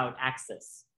that is about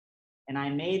access. And I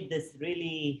made this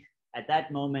really, at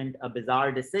that moment, a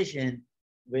bizarre decision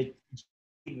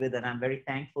and I'm very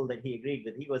thankful that he agreed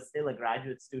with. He was still a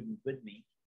graduate student with me.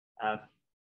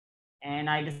 And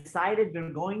I decided we're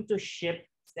going to ship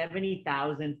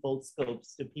 70,000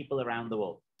 Foldscopes to people around the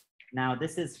world. Now,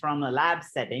 this is from a lab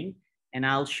setting, and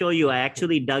I'll show you, I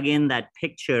actually dug in that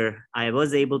picture. I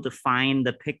was able to find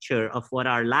the picture of what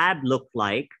our lab looked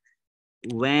like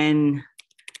when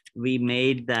we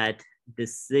made that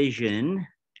decision.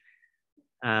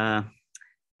 I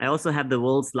also have the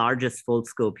world's largest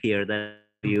Foldscope here that I'll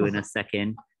show you in a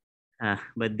second.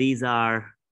 But these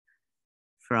are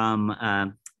from,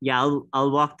 yeah,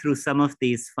 I'll walk through some of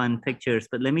these fun pictures,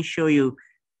 but let me show you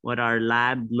what our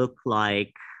lab looked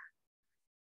like.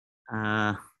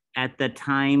 At the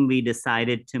time we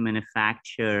decided to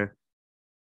manufacture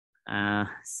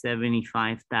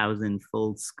 75,000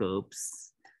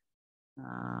 Foldscopes.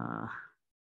 I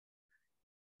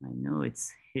know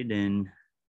it's hidden,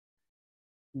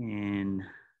 and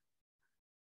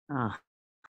I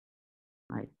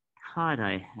thought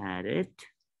I had it.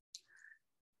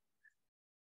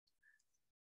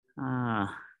 Oh,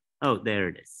 there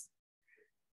it is.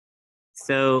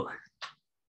 So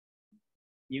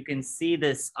you can see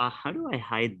this. How do I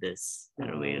hide this? Is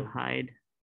there a way to hide?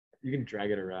 You can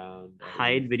drag it around.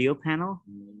 Hide video panel?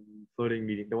 Floating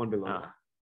meeting, the one below.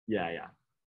 Yeah.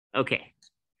 Okay.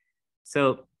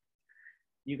 So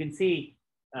you can see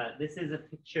this is a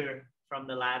picture from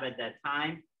the lab at that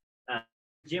time.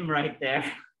 Jim right there.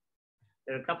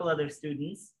 There are a couple other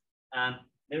students.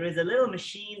 There is a little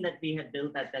machine that we had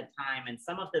built at that time, and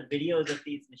some of the videos of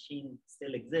these machines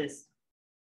still exist,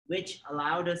 which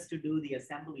allowed us to do the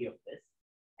assembly of this.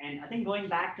 And I think going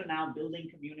back to now building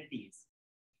communities,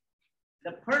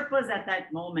 the purpose at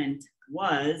that moment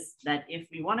was that if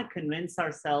we want to convince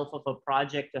ourselves of a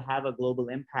project to have a global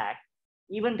impact,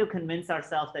 even to convince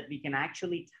ourselves that we can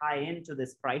actually tie into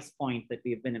this price point that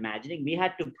we've been imagining, we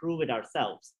had to prove it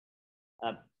ourselves.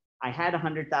 I had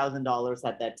 $100,000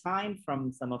 at that time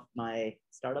from some of my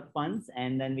startup funds.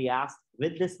 And then we asked,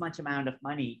 with this much amount of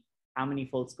money, how many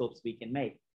Foldscopes we can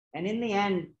make. And in the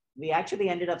end, we actually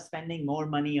ended up spending more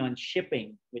money on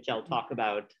shipping, which I'll talk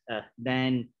about,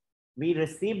 than we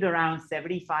received around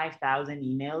 75,000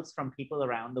 emails from people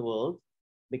around the world,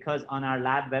 because on our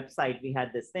lab website, we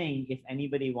had this thing, if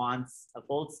anybody wants a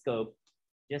Foldscope,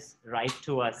 just write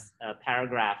to us a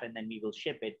paragraph and then we will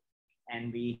ship it.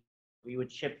 And we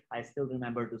would ship, I still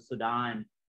remember, to Sudan.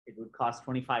 It would cost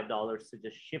 $25 to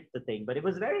just ship the thing. But it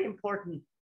was very important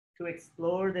to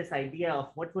explore this idea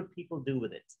of what would people do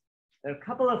with it. There are a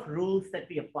couple of rules that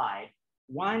we applied.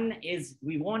 One is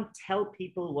we won't tell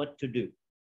people what to do.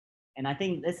 And I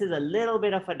think this is a little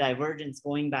bit of a divergence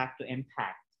going back to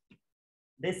impact.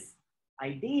 This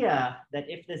idea that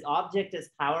if this object is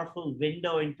powerful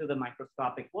window into the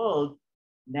microscopic world,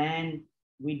 then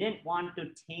we didn't want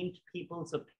to taint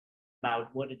people's opinion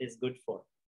about what it is good for.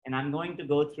 And I'm going to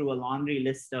go through a laundry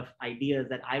list of ideas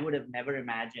that I would have never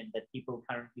imagined that people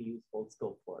currently use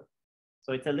Foldscope for.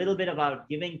 So it's a little bit about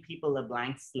giving people a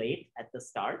blank slate at the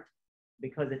start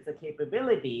because it's a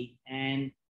capability.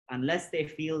 And unless they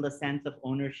feel the sense of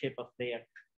ownership of their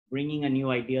bringing a new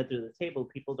idea to the table,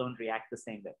 people don't react the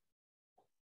same way.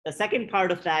 The second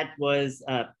part of that was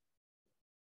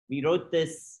we wrote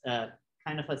this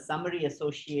kind of a summary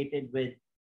associated with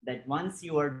that once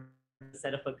you are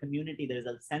set of a community, there's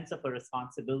a sense of a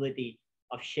responsibility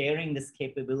of sharing this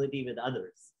capability with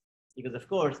others. Because of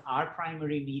course, our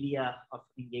primary media of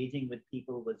engaging with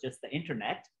people was just the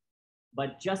internet.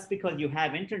 But just because you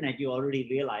have internet, you already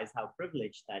realize how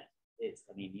privileged that is.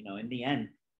 I mean, in the end,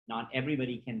 not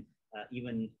everybody can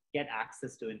even get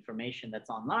access to information that's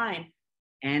online.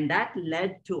 And that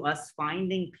led to us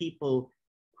finding people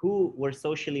who were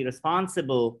socially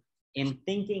responsible in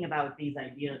thinking about these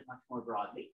ideas much more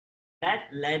broadly. That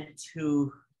led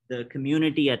to the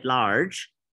community at large.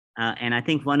 And I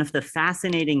think one of the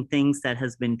fascinating things that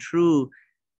has been true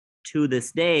to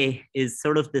this day is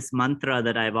sort of this mantra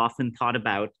that I've often thought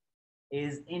about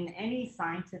is in any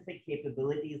scientific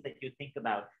capabilities that you think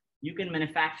about, you can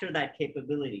manufacture that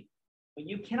capability, but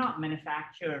you cannot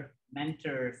manufacture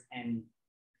mentors and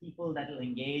people that will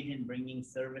engage in bringing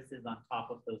services on top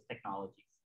of those technologies.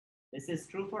 This is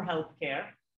true for healthcare.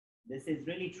 This is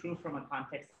really true from a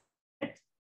context.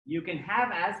 You can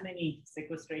have as many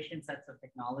sequestration sets of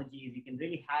technologies. You can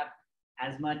really have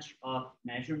as much of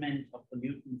measurement of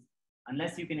pollutants,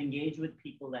 unless you can engage with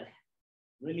people that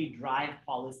really drive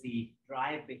policy,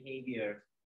 drive behavior,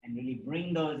 and really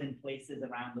bring those in places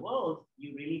around the world,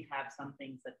 you really have some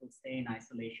things that will stay in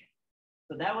isolation.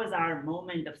 So that was our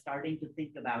moment of starting to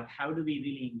think about how do we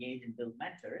really engage and build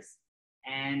mentors.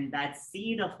 And that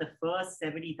seed of the first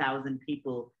 70,000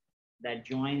 people that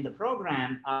joined the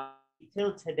program are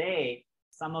till today,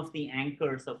 some of the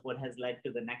anchors of what has led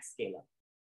to the next scale up.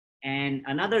 And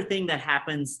another thing that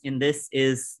happens in this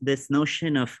is this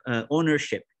notion of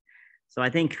ownership. So I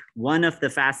think one of the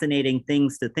fascinating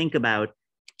things to think about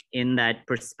in that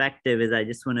perspective is I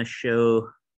just want to show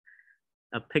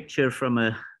a picture from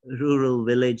a rural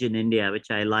village in India,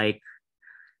 which I like.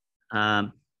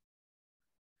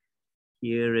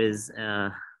 Here is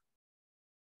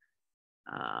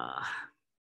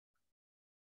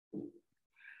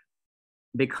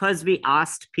because we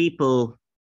asked people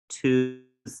to,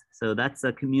 so that's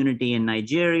a community in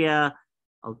Nigeria.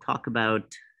 I'll talk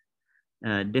about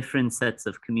different sets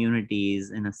of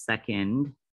communities in a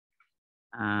second.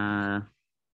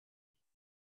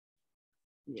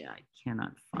 Yeah, I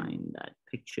cannot find that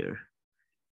picture.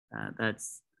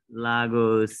 That's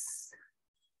Lagos.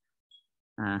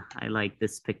 I like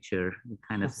this picture. You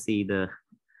kind of see the,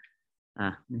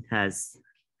 it has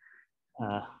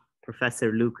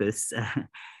Professor Lucas,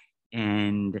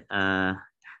 and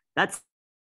that's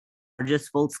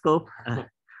just Foldscope.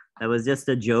 That was just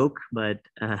a joke, but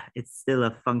it's still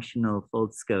a functional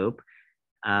Foldscope.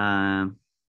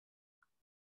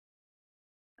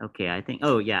 Okay, I think,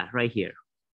 oh yeah, right here.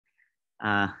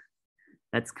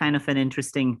 That's kind of an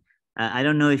interesting, I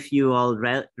don't know if you all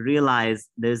realize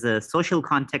there's a social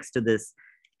context to this.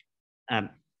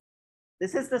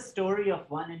 This is the story of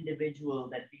one individual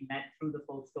that we met through the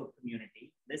Foldscope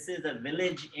community. This is a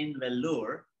village in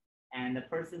Vellore, and the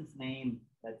person's name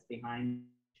that's behind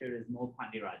here is Mo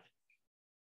Pandirajan.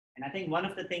 And I think one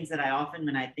of the things that I often,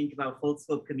 when I think about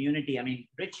Foldscope community, I mean,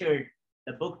 Richard,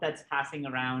 the book that's passing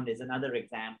around is another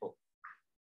example.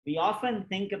 We often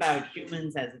think about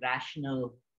humans as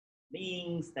rational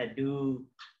beings that do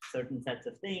certain sets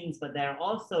of things, but there are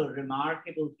also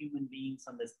remarkable human beings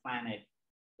on this planet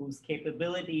whose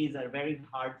capabilities are very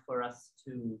hard for us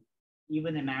to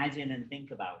even imagine and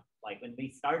think about. Like when we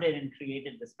started and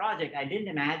created this project, I didn't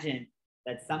imagine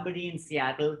that somebody in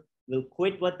Seattle will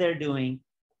quit what they're doing,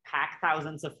 pack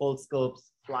thousands of Foldscopes,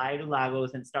 fly to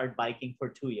Lagos and start biking for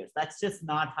 2 years. That's just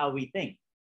not how we think.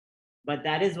 But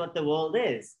that is what the world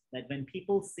is, that when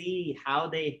people see how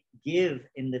they give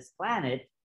in this planet,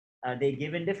 they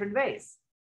give in different ways.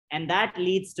 And that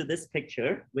leads to this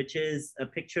picture, which is a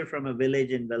picture from a village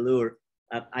in Vellore.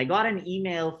 I got an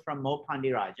email from Mo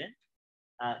Pandirajan.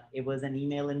 It was an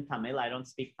email in Tamil. I don't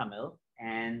speak Tamil.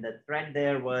 And the thread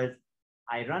there was,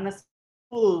 I run a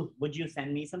school, would you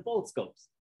send me some Foldscopes?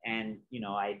 And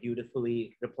I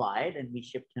dutifully replied, and we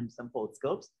shipped him some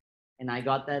Foldscopes. And I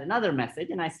got that another message,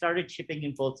 and I started shipping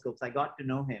him Foldscopes. I got to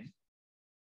know him.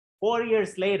 4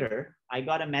 years later, I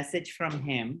got a message from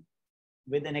him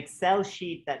with an Excel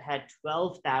sheet that had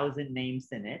 12,000 names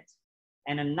in it,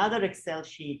 and another Excel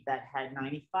sheet that had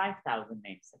 95,000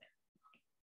 names in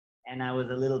it. And I was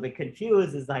a little bit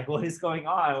confused. It's like, what is going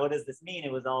on? What does this mean?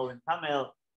 It was all in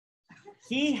Tamil.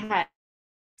 He had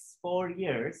 4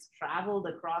 years, traveled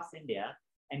across India,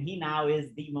 and he now is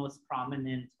the most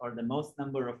prominent or the most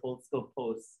number of Foldscope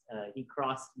posts. He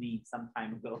crossed me some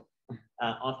time ago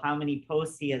of how many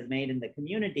posts he has made in the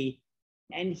community.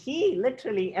 And he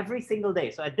literally every single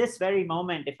day. So at this very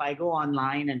moment, if I go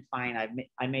online and find,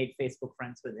 I made Facebook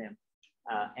friends with him.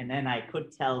 And then I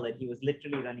could tell that he was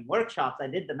literally running workshops. I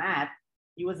did the math.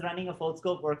 He was running a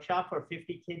Foldscope workshop for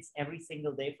 50 kids every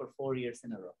single day for 4 years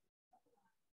in a row.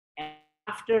 And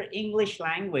after English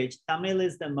language, Tamil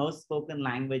is the most spoken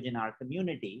language in our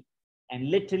community. And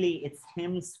literally it's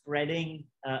him spreading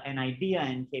an idea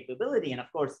and capability. And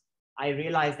of course, I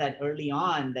realized that early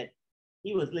on that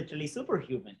he was literally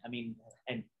superhuman. I mean,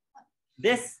 and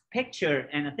this picture,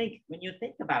 and I think when you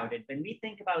think about it, when we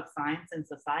think about science and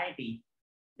society,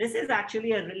 this is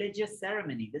actually a religious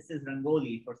ceremony. This is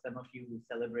Rangoli for some of you who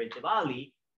celebrate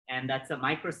Diwali. And that's a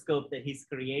microscope that he's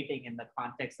creating in the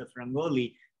context of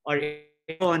Rangoli. Or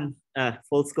on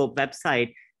Foldscope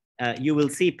website, you will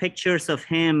see pictures of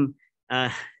him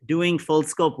doing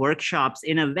Foldscope workshops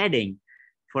in a wedding,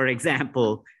 for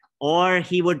example. Or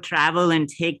he would travel and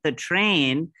take the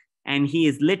train, and he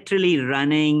is literally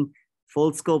running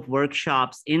Foldscope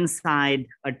workshops inside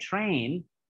a train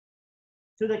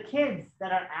to the kids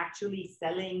that are actually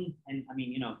selling. And I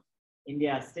mean, you know,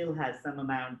 India still has some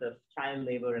amount of child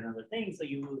labor and other things. So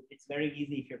it's very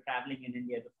easy if you're traveling in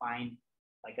India to find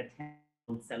like a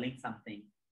 10-year-old selling something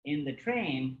in the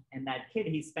train. And that kid,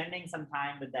 he's spending some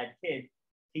time with that kid,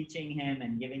 teaching him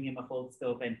and giving him a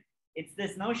Foldscope. And it's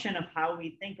this notion of how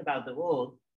we think about the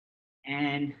world.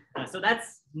 And so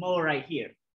that's Mo right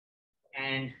here.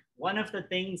 And one of the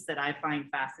things that I find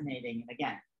fascinating,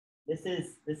 again, this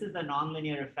is the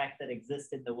nonlinear effect that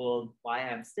exists in the world, why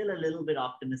I'm still a little bit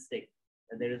optimistic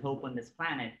that there is hope on this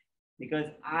planet, because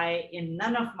in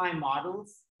none of my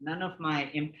models, none of my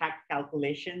impact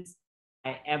calculations,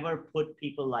 I ever put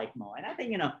people like Mo. And I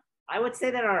think, you know, I would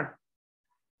say there are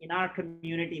in our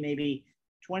community, maybe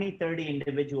 20, 30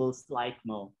 individuals like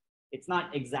Mo. It's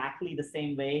not exactly the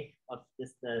same way of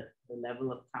just the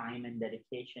level of time and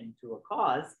dedication to a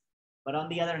cause. But on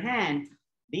the other hand,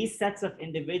 these sets of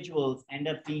individuals end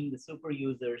up being the super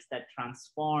users that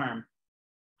transform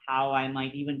how I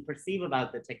might even perceive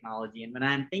about the technology. And when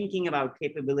I'm thinking about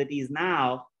capabilities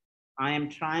now, I am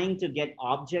trying to get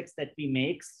objects that we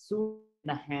make soon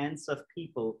in the hands of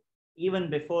people, even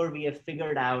before we have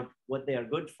figured out what they are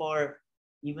good for,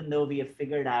 even though we have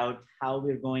figured out how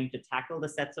we're going to tackle the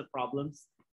sets of problems.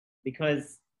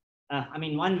 Because, I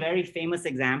mean, one very famous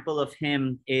example of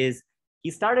him is he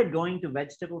started going to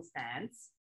vegetable stands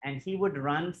and he would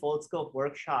run Foldscope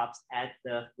workshops at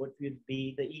what would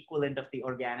be the equivalent of the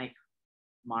organic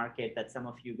market that some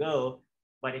of you go,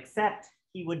 but except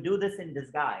he would do this in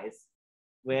disguise,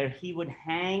 where he would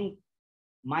hang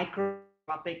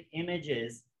microscopic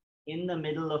images in the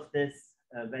middle of this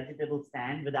vegetable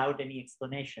stand without any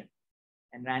explanation.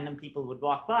 And random people would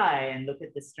walk by and look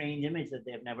at this strange image that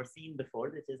they've never seen before.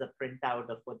 This is a printout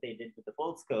of what they did with the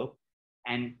Foldscope.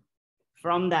 And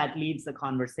from that leads the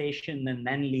conversation and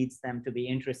then leads them to be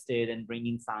interested in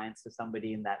bringing science to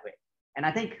somebody in that way. And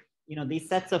I think, you know, these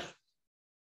sets of,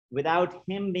 without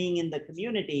him being in the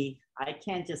community, I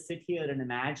can't just sit here and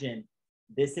imagine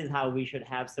this is how we should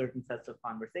have certain sets of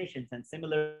conversations. And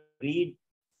similarly, read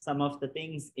some of the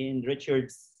things in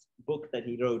Richard's book that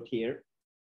he wrote here,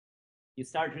 you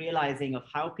start realizing of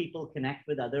how people connect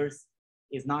with others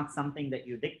is not something that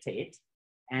you dictate.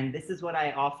 And this is what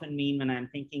I often mean when I'm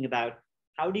thinking about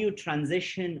how do you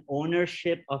transition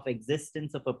ownership of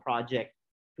existence of a project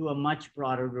to a much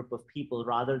broader group of people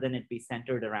rather than it be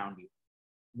centered around you.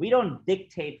 We don't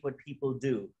dictate what people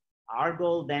do. Our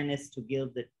goal then is to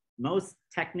give the most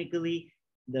technically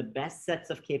the best sets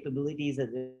of capabilities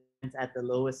at the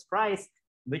lowest price,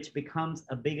 which becomes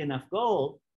a big enough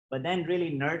goal, but then really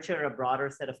nurture a broader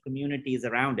set of communities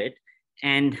around it.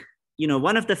 And, you know,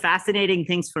 one of the fascinating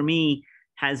things for me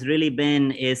has really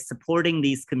been is supporting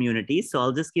these communities. So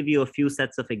I'll just give you a few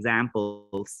sets of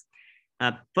examples.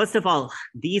 First of all,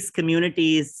 these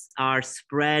communities are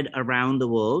spread around the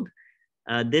world.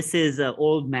 This is an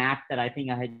old map that I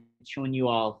think I had shown you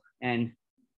all. And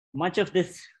much of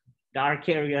this dark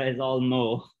area is all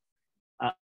Mo.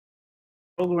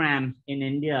 Program in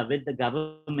India with the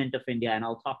government of India, and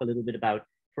I'll talk a little bit about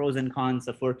pros and cons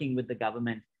of working with the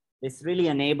government. This really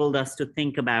enabled us to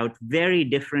think about very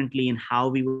differently in how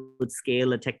we would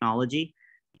scale a technology.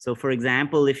 So for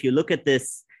example, if you look at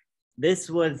this, this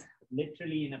was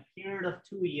literally in a period of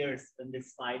 2 years when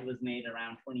this slide was made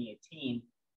around 2018.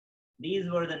 These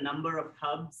were the number of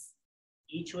hubs.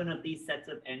 Each one of these sets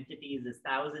of entities is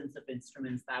thousands of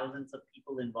instruments, thousands of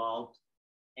people involved.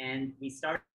 And we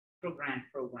started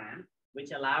program,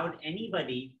 which allowed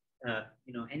anybody,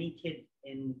 any kid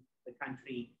in the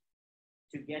country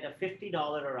to get a $50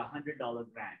 or a $100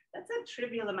 grant. That's a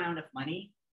trivial amount of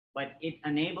money, but it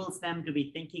enables them to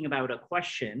be thinking about a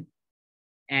question.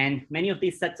 And many of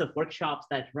these sets of workshops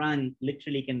that run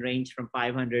literally can range from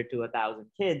 500 to 1,000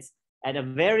 kids at a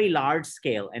very large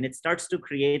scale. And it starts to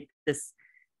create this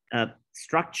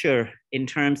structure in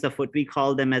terms of what we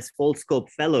call them as Foldscope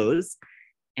fellows.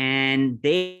 And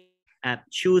they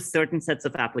choose certain sets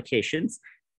of applications.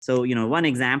 So, one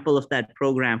example of that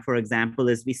program, for example,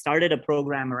 is we started a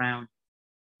program around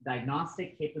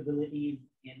diagnostic capabilities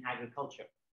in agriculture.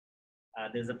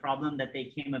 There's a problem that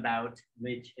they came about,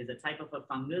 which is a type of a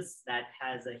fungus that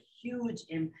has a huge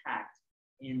impact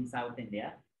in South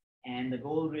India. And the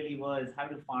goal really was how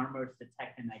do farmers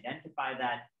detect and identify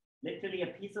that. Literally a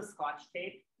piece of Scotch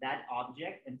tape, that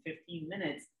object, in 15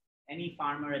 minutes, any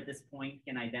farmer at this point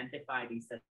can identify these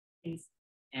things.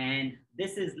 And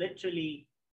this is literally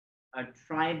a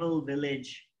tribal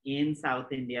village in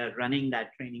South India running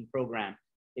that training program.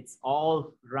 It's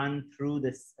all run through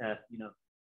this,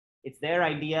 it's their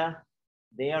idea.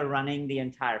 They are running the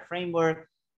entire framework.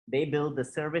 They build the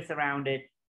service around it.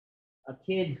 A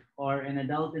kid or an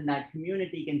adult in that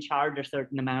community can charge a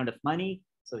certain amount of money,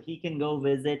 so he can go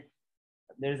visit.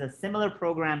 There's a similar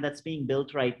program that's being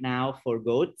built right now for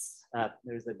goats.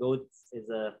 Goats is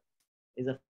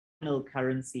a final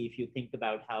currency if you think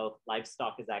about how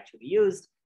livestock is actually used.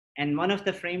 And one of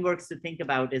the frameworks to think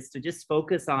about is to just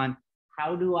focus on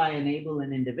how do I enable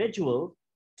an individual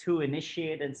to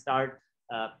initiate and start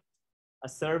a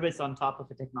service on top of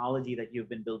a technology that you've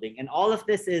been building. And all of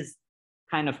this is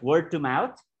kind of word to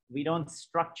mouth. We don't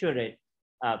structure it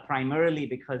primarily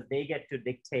because they get to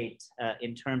dictate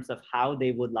in terms of how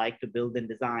they would like to build and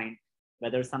design,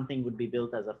 whether something would be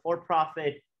built as a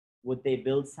for-profit, would they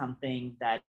build something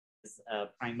that is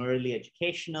primarily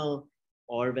educational,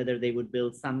 or whether they would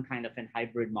build some kind of a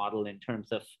hybrid model in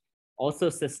terms of also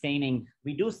sustaining.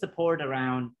 We do support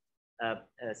around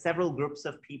several groups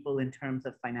of people in terms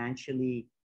of financially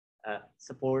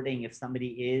supporting if somebody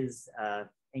is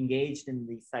engaged in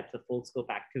these types of Foldscope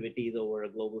activities over a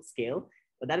global scale.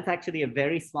 But that is actually a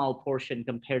very small portion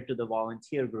compared to the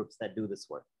volunteer groups that do this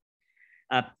work.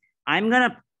 I'm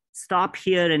gonna stop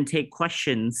here and take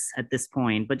questions at this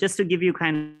point, but just to give you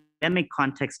kind of academic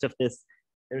context of this,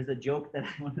 there's a joke that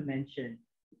I want to mention.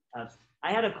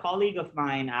 I had a colleague of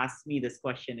mine ask me this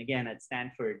question again at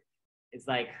Stanford. It's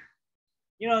like,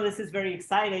 this is very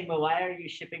exciting, but why are you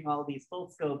shipping all these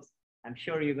Foldscopes? I'm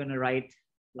sure you're gonna write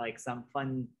like some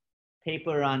fun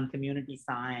paper on community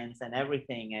science and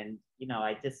everything. And,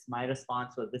 my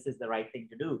response was, this is the right thing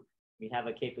to do. We have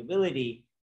a capability.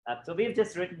 So we've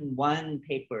just written one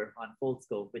paper on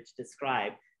Foldscope, which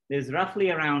described, there's roughly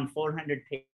around 400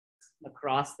 papers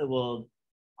across the world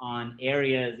on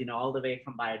areas, all the way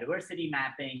from biodiversity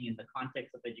mapping in the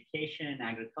context of education,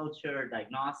 agriculture,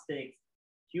 diagnostics,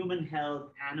 human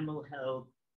health, animal health,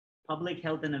 public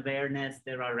health and awareness.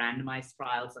 There are randomized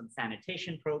trials on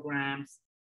sanitation programs.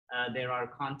 There are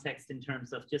contexts in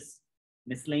terms of just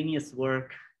miscellaneous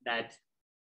work that,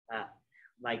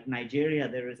 like Nigeria,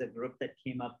 there is a group that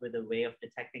came up with a way of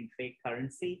detecting fake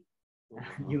currency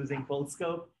using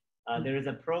Foldscope. There is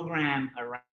a program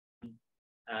around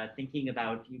thinking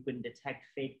about you can detect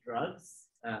fake drugs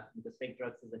because fake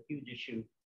drugs is a huge issue.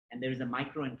 And there's a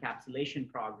microencapsulation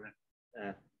program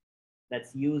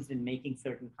that's used in making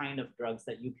certain kind of drugs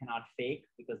that you cannot fake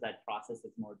because that process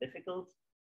is more difficult.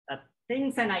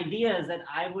 Things and ideas that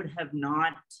I would have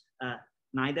not,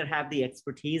 neither have the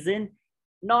expertise in,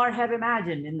 nor have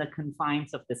imagined in the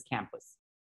confines of this campus.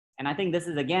 And I think this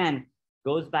is, again,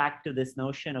 goes back to this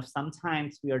notion of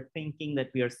sometimes we are thinking that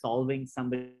we are solving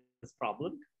somebody's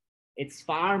problem. It's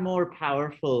far more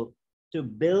powerful to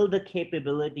build the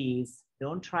capabilities.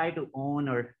 Don't try to own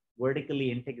or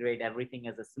vertically integrate everything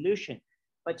as a solution,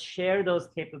 but share those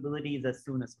capabilities as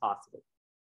soon as possible.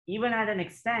 Even at an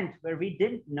extent where we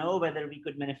didn't know whether we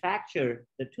could manufacture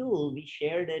the tool, we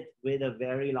shared it with a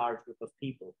very large group of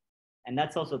people. And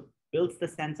that's also builds the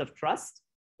sense of trust.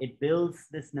 It builds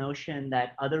this notion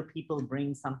that other people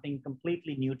bring something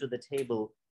completely new to the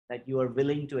table that you are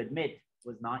willing to admit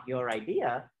was not your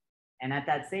idea. And at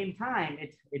that same time,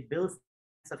 it builds a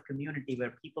sense of community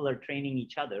where people are training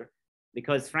each other.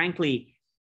 Because frankly,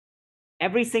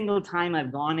 every single time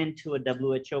I've gone into a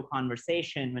WHO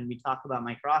conversation, when we talk about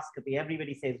microscopy,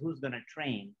 everybody says, who's going to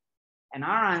train? And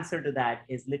our answer to that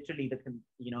is literally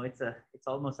it's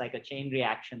almost like a chain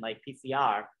reaction, like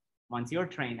PCR, once you're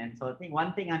trained. And so I think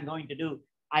one thing I'm going to do,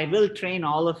 I will train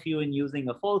all of you in using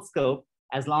a Foldscope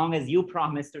as long as you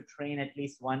promise to train at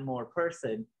least one more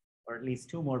person or at least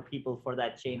 2 more people for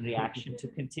that chain reaction to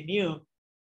continue.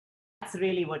 That's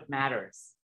really what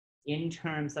matters in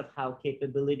terms of how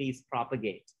capabilities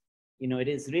propagate. You know, it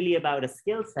is really about a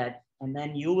skill set, and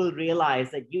then you will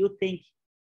realize that you think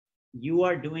you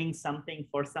are doing something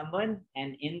for someone,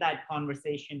 and in that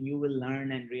conversation, you will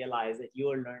learn and realize that you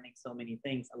are learning so many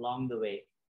things along the way.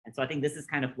 And so I think this is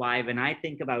kind of why when I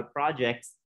think about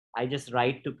projects, I just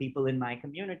write to people in my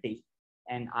community,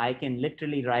 and I can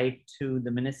literally write to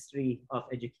the Ministry of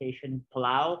Education,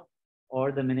 Palau,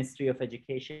 or the Ministry of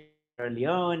Education, Sierra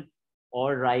Leone,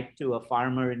 or write to a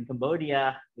farmer in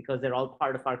Cambodia, because they're all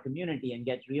part of our community, and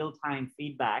get real-time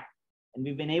feedback. And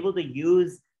we've been able to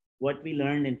use what we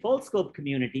learned in Foldscope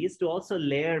communities to also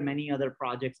layer many other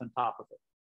projects on top of it.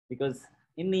 Because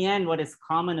in the end, what is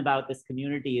common about this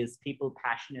community is people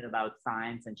passionate about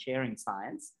science and sharing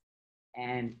science.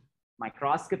 And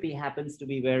microscopy happens to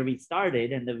be where we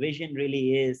started, and the vision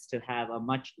really is to have a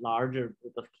much larger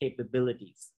group of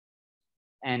capabilities.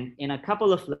 And in a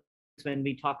couple of levels, when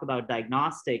we talk about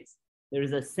diagnostics, there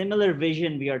is a similar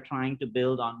vision we are trying to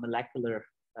build on molecular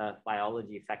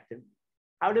biology effectively.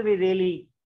 How do we really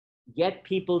get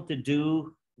people to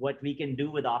do what we can do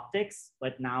with optics,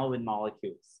 but now with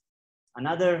molecules?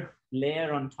 Another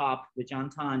layer on top, which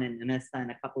Anton and Anessa and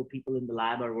a couple people in the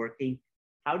lab are working,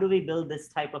 how do we build this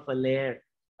type of a layer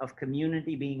of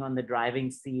community being on the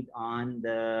driving seat on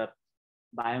the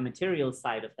biomaterial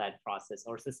side of that process,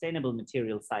 or sustainable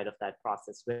material side of that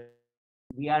process, where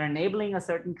we are enabling a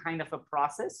certain kind of a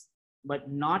process,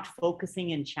 but not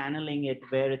focusing and channeling it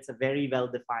where it's a very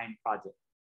well-defined project.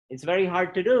 It's very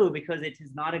hard to do because it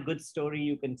is not a good story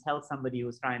you can tell somebody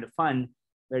who's trying to fund,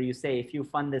 where you say, if you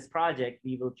fund this project,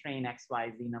 we will train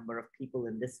XYZ number of people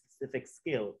in this specific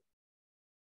skill.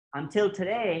 Until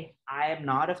today, I am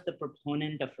not of the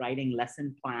proponent of writing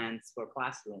lesson plans for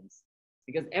classrooms,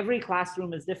 because every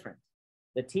classroom is different.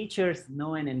 The teachers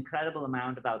know an incredible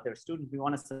amount about their students. We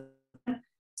want to,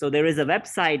 so there is a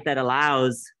website that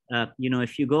allows,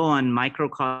 if you go on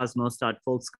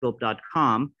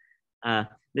microcosmos.foldscope.com,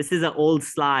 this is an old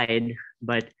slide,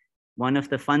 but one of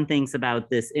the fun things about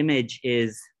this image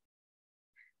is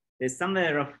there's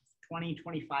somewhere of 20,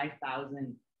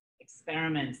 25,000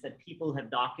 experiments that people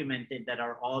have documented that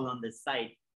are all on this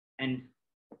site. And,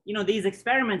 these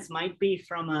experiments might be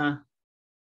from a,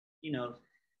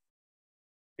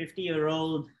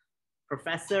 50-year-old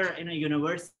professor in a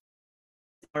university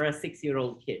or a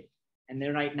 6-year-old kid, and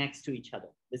they're right next to each other.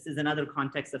 This is another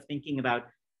context of thinking about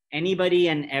anybody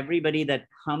and everybody that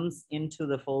comes into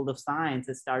the fold of science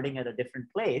is starting at a different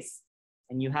place,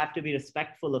 and you have to be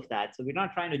respectful of that. So we're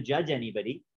not trying to judge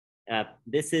anybody.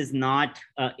 This is not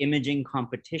an imaging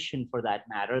competition, for that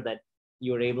matter, that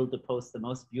you're able to post the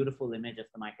most beautiful image of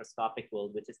the microscopic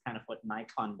world, which is kind of what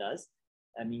Nikon does.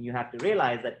 I mean, you have to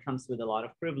realize that comes with a lot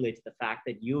of privilege, the fact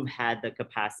that you've had the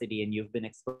capacity and you've been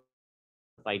exposed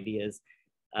to ideas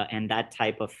and that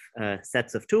type of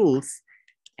sets of tools.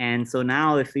 And so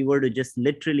now if we were to just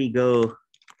literally go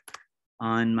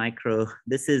on micro,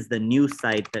 this is the new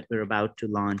site that we're about to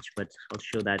launch, but I'll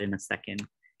show that in a second.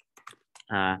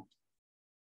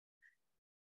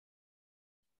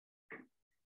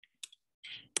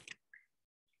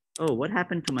 Oh, what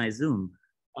happened to my Zoom?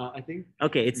 I think.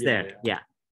 Okay, it's there. Yeah.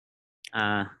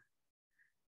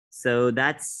 So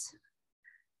that's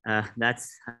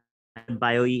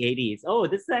BioE80s. Oh,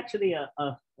 this is actually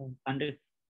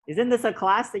isn't this a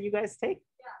class that you guys take?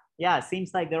 Yeah. Yeah, it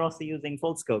seems like they're also using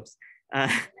Foldscopes.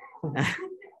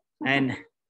 And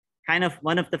kind of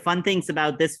one of the fun things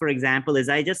about this, for example, is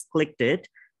I just clicked it.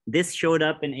 This showed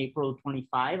up in April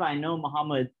 25. I know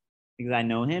Muhammad because I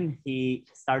know him. He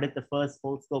started the first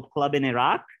Foldscope club in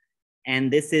Iraq.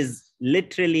 And this is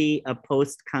literally a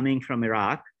post coming from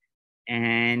Iraq.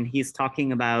 And he's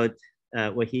talking about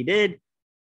what he did.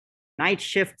 Night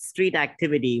shift street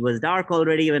activity. Was dark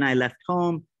already when I left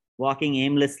home, walking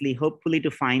aimlessly, hopefully to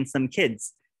find some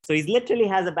kids. So he literally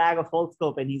has a bag of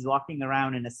Foldscope and he's walking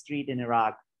around in a street in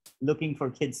Iraq looking for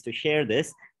kids to share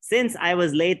this. Since I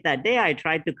was late that day, I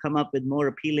tried to come up with more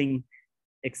appealing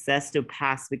access to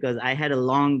pass because I had a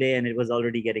long day and it was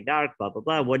already getting dark, blah, blah,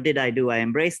 blah. What did I do? I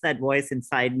embraced that voice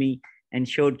inside me and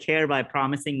showed care by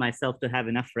promising myself to have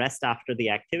enough rest after the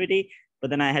activity. But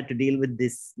then I had to deal with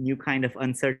this new kind of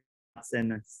uncertainty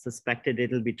and suspected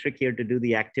it'll be trickier to do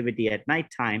the activity at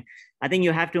nighttime. I think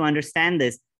you have to understand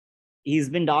this. He's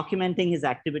been documenting his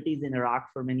activities in Iraq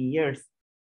for many years.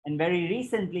 And very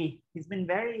recently, he's been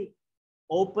very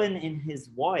open in his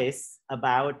voice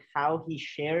about how he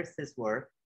shares his work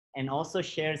and also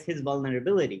shares his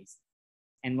vulnerabilities.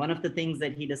 And one of the things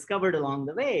that he discovered along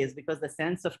the way is because the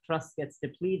sense of trust gets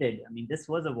depleted. I mean, this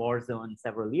was a war zone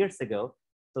several years ago.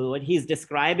 So what he's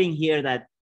describing here, that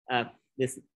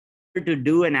this to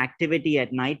do an activity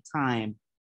at nighttime,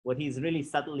 what he's really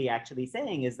subtly actually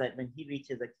saying is that when he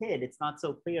reaches a kid, it's not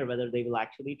so clear whether they will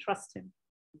actually trust him.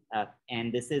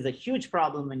 And this is a huge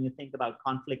problem when you think about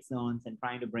conflict zones and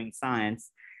trying to bring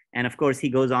science. And of course, he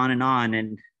goes on,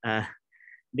 and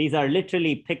these are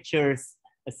literally pictures,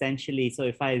 essentially. So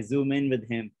if I zoom in with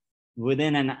him,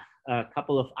 within a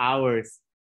couple of hours,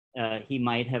 he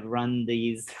might have run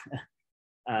these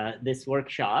this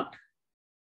workshop.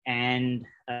 And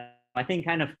I think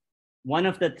kind of one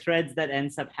of the threads that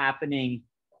ends up happening,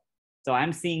 so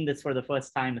I'm seeing this for the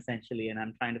first time essentially, and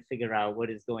I'm trying to figure out what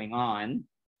is going on.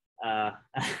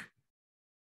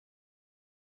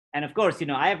 And of course,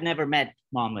 I have never met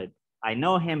Mohammed. I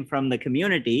know him from the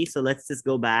community. So let's just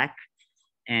go back,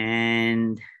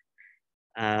 and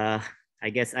I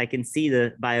guess I can see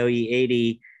the BioE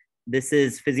 80. This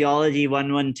is Physiology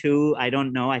 112. I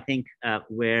don't know. I think I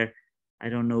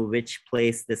don't know which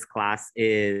place this class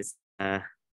is.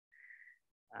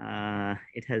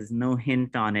 It has no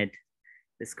hint on it.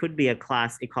 This could be a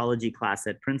class, ecology class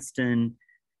at Princeton.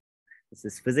 This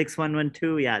is Physics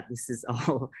 112. Yeah, this is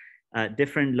all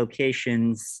different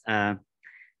locations.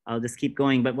 I'll just keep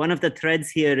going. But one of the threads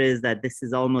here is that this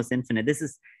is almost infinite.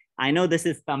 I know this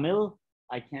is Tamil.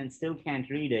 I still can't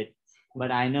read it,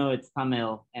 but I know it's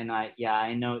Tamil. And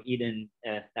I know Eden.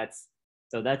 That's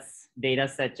data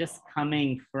set just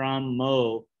coming from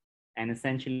Mo. And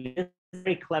essentially, this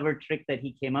very clever trick that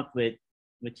he came up with,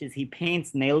 which is he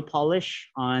paints nail polish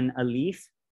on a leaf.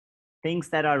 Things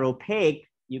that are opaque,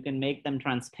 you can make them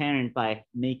transparent by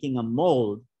making a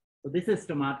mold. So this is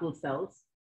stomatal cells.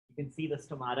 You can see the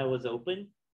stomata was open,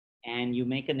 and you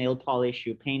make a nail polish,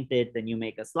 you paint it, then you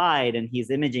make a slide, and he's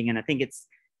imaging. And I think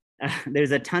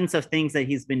there's a tons of things that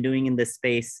he's been doing in this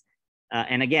space.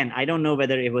 And again, I don't know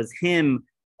whether it was him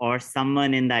or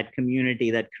someone in that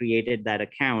community that created that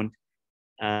account.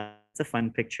 It's a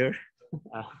fun picture.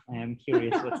 I am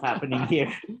curious what's happening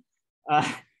here.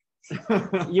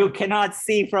 You cannot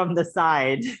see from the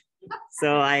side.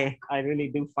 So I really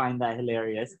do find that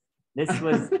hilarious. This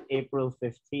was April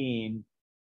 15.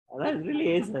 That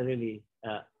really is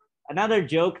another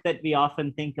joke that we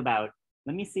often think about.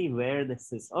 Let me see where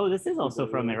this is. Oh, this is also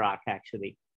from Iraq,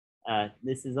 actually.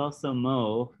 This is also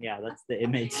Mo. Yeah, that's the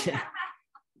image.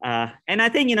 And I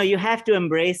think, you have to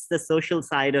embrace the social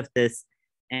side of this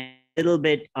and a little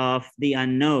bit of the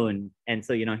unknown. And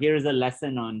so, here's a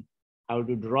lesson on how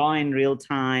to draw in real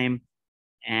time.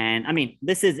 And I mean,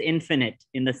 this is infinite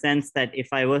in the sense that if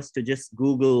I was to just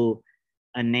Google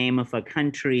a name of a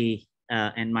country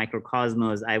and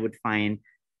microcosmos, I would find,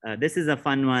 this is a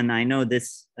fun one. I know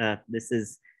this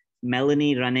is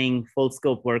Melanie running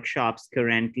Foldscope workshops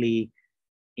currently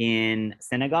in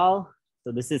Senegal.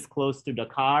 So this is close to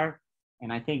Dakar.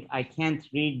 And I think I can't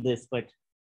read this, but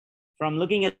from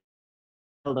looking at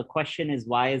the question is,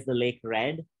 why is the lake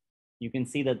red? You can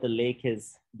see that the lake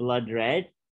is blood red,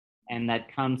 and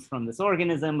that comes from this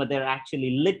organism, but they're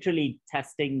actually literally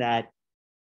testing that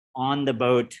on the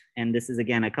boat. And this is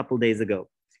again a couple days ago.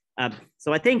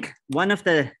 So I think one of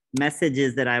the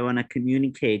messages that I want to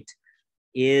communicate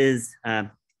is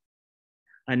a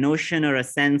notion or a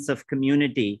sense of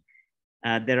community.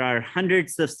 There are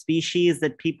hundreds of species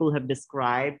that people have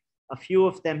described. A few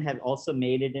of them have also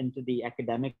made it into the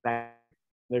academic record,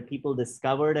 where people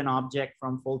discovered an object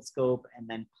from Foldscope and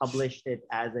then published it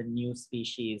as a new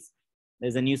species.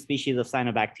 There's a new species of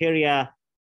cyanobacteria.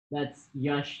 That's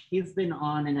Yash. He's been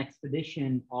on an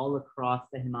expedition all across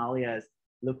the Himalayas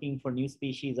looking for new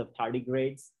species of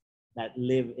tardigrades that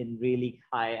live in really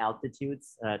high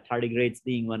altitudes, tardigrades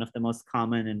being one of the most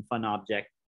common and fun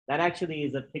objects. That actually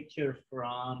is a picture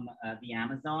from the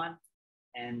Amazon,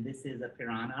 and this is a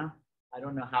piranha. I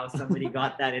don't know how somebody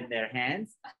got that in their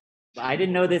hands, but I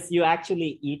didn't know this. You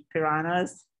actually eat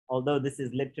piranhas, although this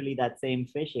is literally that same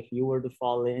fish. If you were to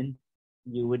fall in,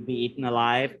 you would be eaten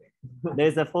alive.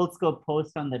 There's a Foldscope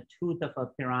post on the tooth of a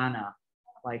piranha,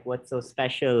 like what's so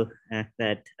special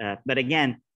but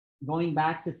again, going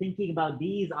back to thinking about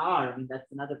I mean,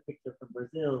 that's another picture from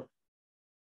Brazil.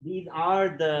 These are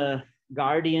the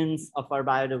guardians of our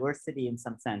biodiversity in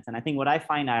some sense. And I think what I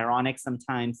find ironic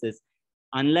sometimes is,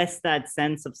 unless that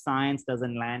sense of science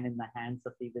doesn't land in the hands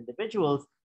of these individuals,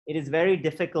 it is very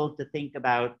difficult to think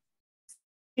about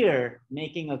here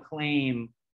making a claim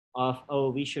of,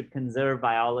 oh, we should conserve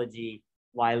biology,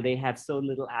 while they have so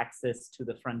little access to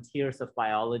the frontiers of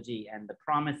biology and the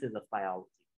promises of biology.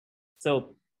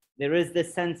 So there is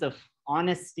this sense of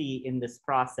honesty in this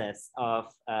process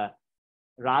of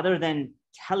rather than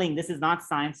telling, this is not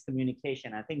science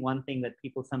communication. I think one thing that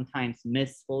people sometimes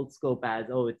miss Foldscope as,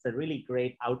 oh, it's a really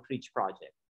great outreach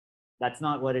project. That's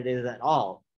not what it is at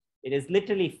all. It is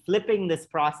literally flipping this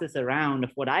process around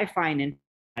of what I find,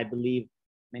 I believe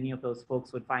many of those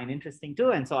folks would find interesting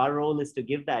too. And so our role is to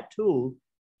give that tool,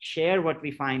 share what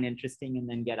we find interesting, and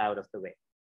then get out of the way.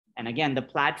 And again, the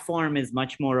platform is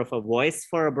much more of a voice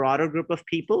for a broader group of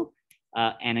people.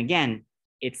 And again,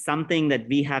 it's something that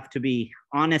we have to be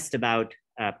honest about.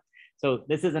 So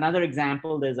this is another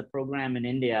example. There's a program in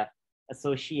India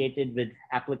associated with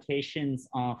applications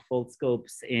of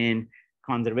Foldscopes in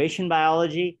conservation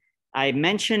biology. I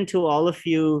mentioned to all of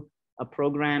you a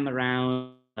program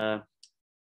around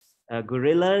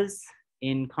gorillas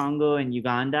in Congo and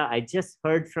Uganda. I just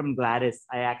heard from Gladys.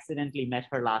 I accidentally met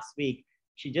her last week.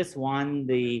 She just won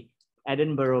the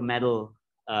Edinburgh Medal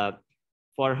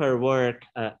for her work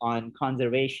on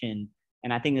conservation.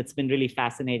 And I think it's been really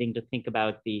fascinating to think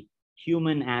about the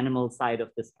human-animal side of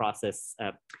this process.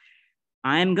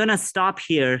 I'm gonna stop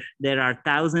here. There are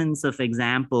thousands of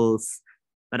examples,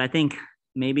 but I think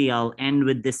maybe I'll end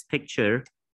with this picture,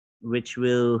 which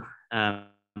will,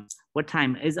 what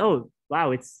time is, oh,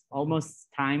 wow, it's almost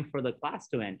time for the class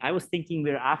to end. I was thinking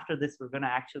after this, we're gonna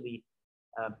actually,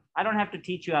 I don't have to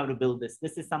teach you how to build this.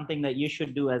 This is something that you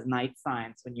should do as night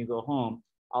science when you go home.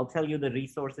 I'll tell you the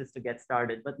resources to get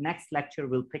started, but next lecture,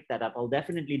 we'll pick that up. I'll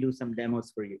definitely do some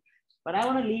demos for you. But I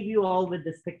wanna leave you all with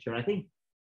this picture. I think,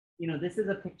 you know, this is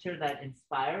a picture that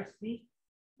inspires me,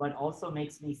 but also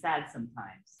makes me sad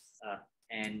sometimes.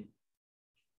 And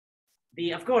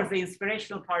of course, the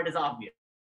inspirational part is obvious.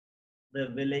 The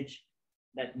village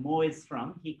that Mo is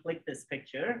from, he clicked this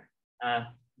picture.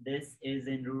 This is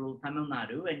in rural Tamil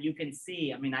Nadu, and you can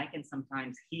see, I mean, I can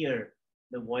sometimes hear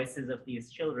the voices of these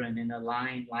children in a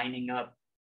line lining up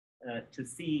to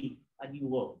see a new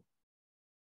world.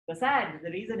 The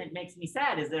reason it makes me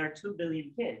sad is there are 2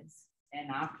 billion kids,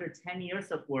 and after 10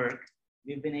 years of work,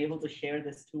 we've been able to share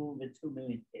this tool with 2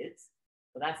 million kids.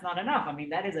 But that's not enough. I mean,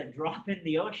 that is a drop in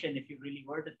the ocean if you really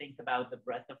were to think about the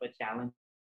breadth of a challenge.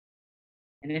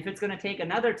 And if it's going to take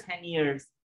another 10 years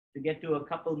to get to a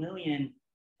couple million,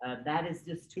 that is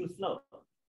just too slow.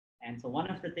 And so one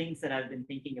of the things that I've been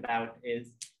thinking about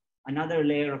is another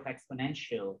layer of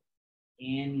exponential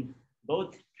in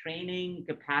both training,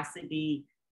 capacity,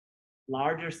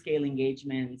 larger scale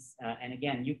engagements. And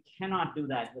again, you cannot do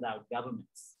that without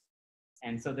governments.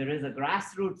 And so there is a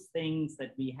grassroots things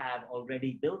that we have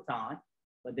already built on,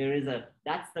 but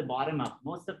that's the bottom up.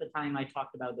 Most of the time I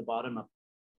talked about the bottom up.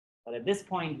 But at this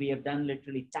point, we have done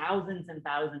literally thousands and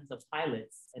thousands of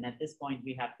pilots. And at this point,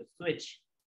 we have to switch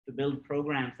to build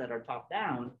programs that are top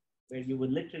down, where you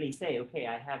would literally say, okay,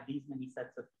 I have these many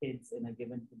sets of kids in a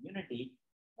given community.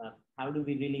 How do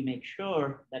we really make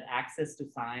sure that access to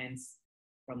science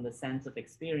from the sense of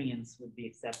experience would be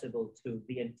accessible to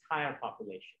the entire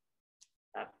population?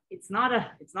 It's not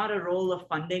a role of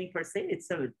funding per se, it's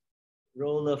a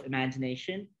role of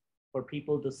imagination for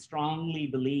people to strongly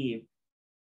believe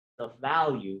of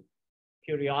value.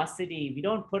 Curiosity, we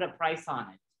don't put a price on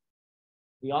it.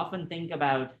 We often think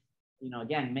about, you know,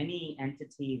 again, many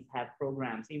entities have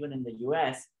programs, even in the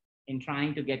US, in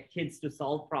trying to get kids to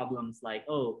solve problems like,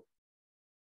 oh,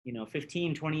 you know,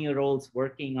 15, 20-year-olds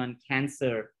working on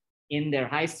cancer in their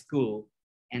high school.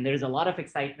 And there's a lot of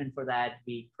excitement for that.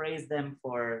 We praise them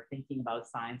for thinking about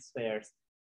science fairs,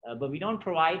 but we don't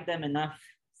provide them enough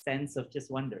sense of just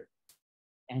wonder.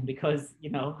 And because, you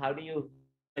know, how do you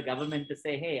the government to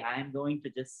say, hey, I'm going to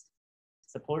just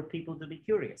support people to be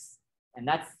curious? And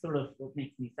that's sort of what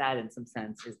makes me sad in some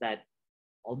sense, is that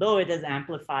although it has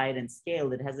amplified and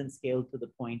scaled, it hasn't scaled to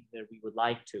the point where we would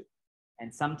like to.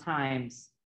 And sometimes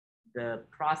the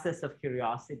process of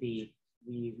curiosity,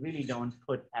 we really don't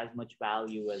put as much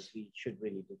value as we should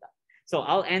really do that. So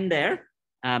I'll end there.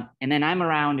 And then I'm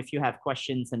around if you have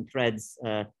questions and threads.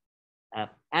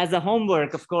 As a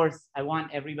homework, of course, I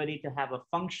want everybody to have a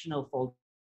functional folder.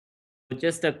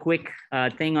 Just a quick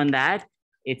thing on that.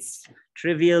 It's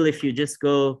trivial if you just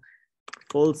go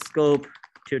Foldscope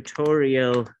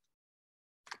tutorial.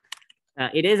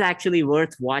 It is actually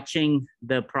worth watching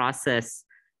the process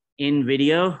in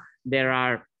video. There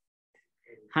are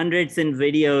hundreds of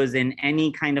videos in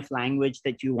any kind of language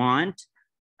that you want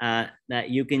that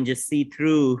you can just see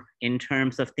through in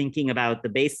terms of thinking about the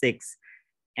basics.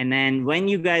 And then when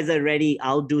you guys are ready,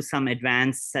 I'll do some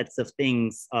advanced sets of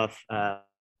things of,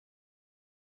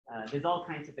 there's all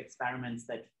kinds of experiments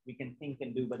that we can think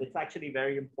and do, but it's actually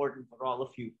very important for all of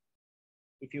you,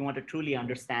 if you want to truly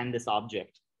understand this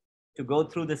object, to go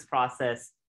through this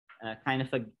process, kind of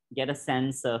get a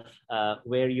sense of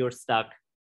where you're stuck,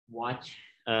 watch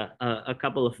a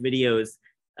couple of videos.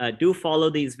 Do follow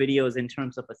these videos in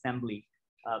terms of assembly,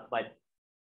 but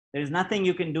there's nothing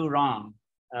you can do wrong.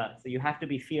 So you have to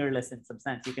be fearless in some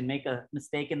sense. You can make a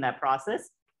mistake in that process,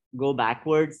 go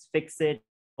backwards, fix it,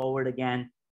 forward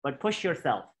again, but push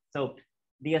yourself. So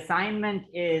the assignment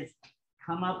is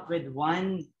come up with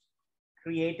one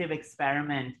creative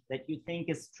experiment that you think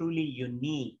is truly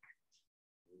unique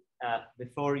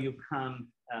before you come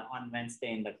on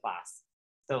Wednesday in the class.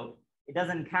 So it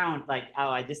doesn't count like, oh,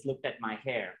 I just looked at my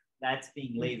hair. That's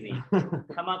being lazy.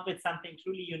 Come up with something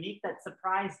truly unique that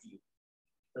surprised you.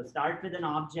 So start with an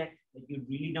object that you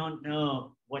really don't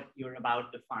know what you're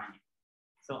about to find.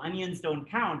 So onions don't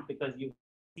count because you've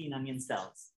seen onion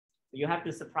cells. So you have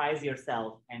to surprise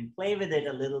yourself and play with it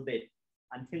a little bit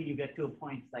until you get to a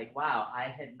point like, wow, I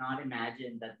had not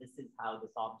imagined that this is how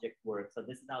this object works, or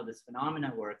this is how this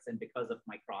phenomena works. And because of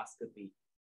microscopy,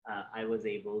 I was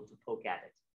able to poke at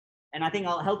it. And I think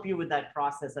I'll help you with that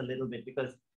process a little bit,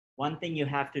 because one thing you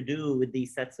have to do with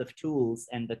these sets of tools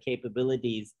and the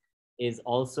capabilities is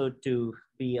also to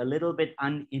be a little bit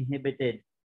uninhibited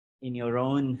in your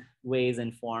own ways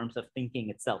and forms of thinking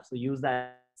itself. So use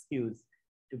that excuse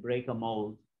to break a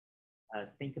mold.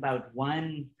 Think about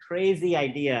one crazy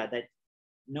idea that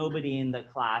nobody in the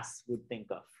class would think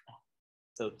of.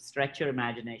 So stretch your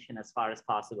imagination as far as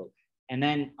possible. And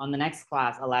then on the next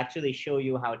class, I'll actually show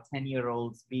you how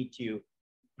 10-year-olds beat you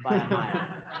by a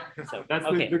mile. So, That's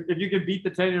okay. if you can beat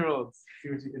the 10-year-olds, see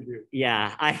what you can do.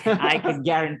 Yeah, I can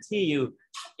guarantee you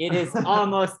it is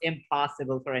almost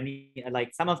impossible for any,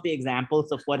 like some of the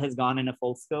examples of what has gone in a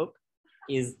Foldscope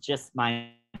is just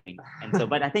mind-blowing. And so,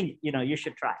 but I think, you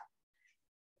should try.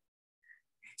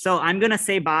 So I'm going to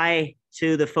say bye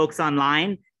to the folks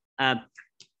online.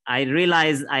 I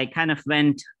realize I kind of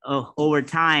went over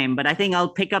time, but I think I'll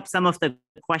pick up some of the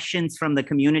questions from the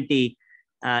community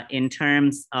in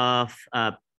terms of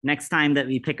next time that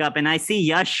we pick up. And I see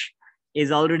Yash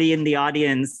is already in the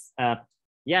audience.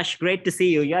 Yash, great to see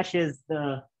you. Yash is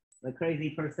the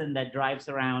crazy person that drives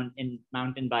around in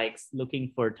mountain bikes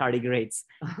looking for tardigrades.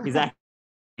 Is that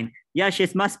Yash,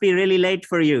 it must be really late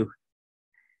for you.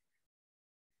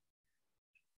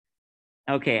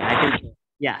 Okay, I think,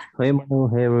 yeah. Hey Manu,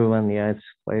 hey everyone. Yeah, it's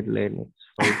quite late.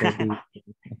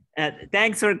 It's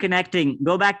thanks for connecting.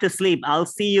 Go back to sleep. I'll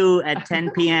see you at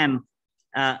 10 p.m.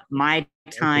 My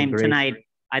time tonight.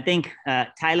 I think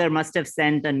Tyler must have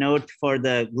sent a note for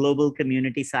the global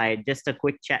community side. Just a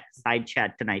quick side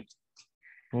chat tonight.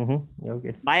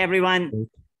 Okay. Bye, everyone.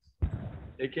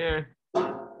 Take care.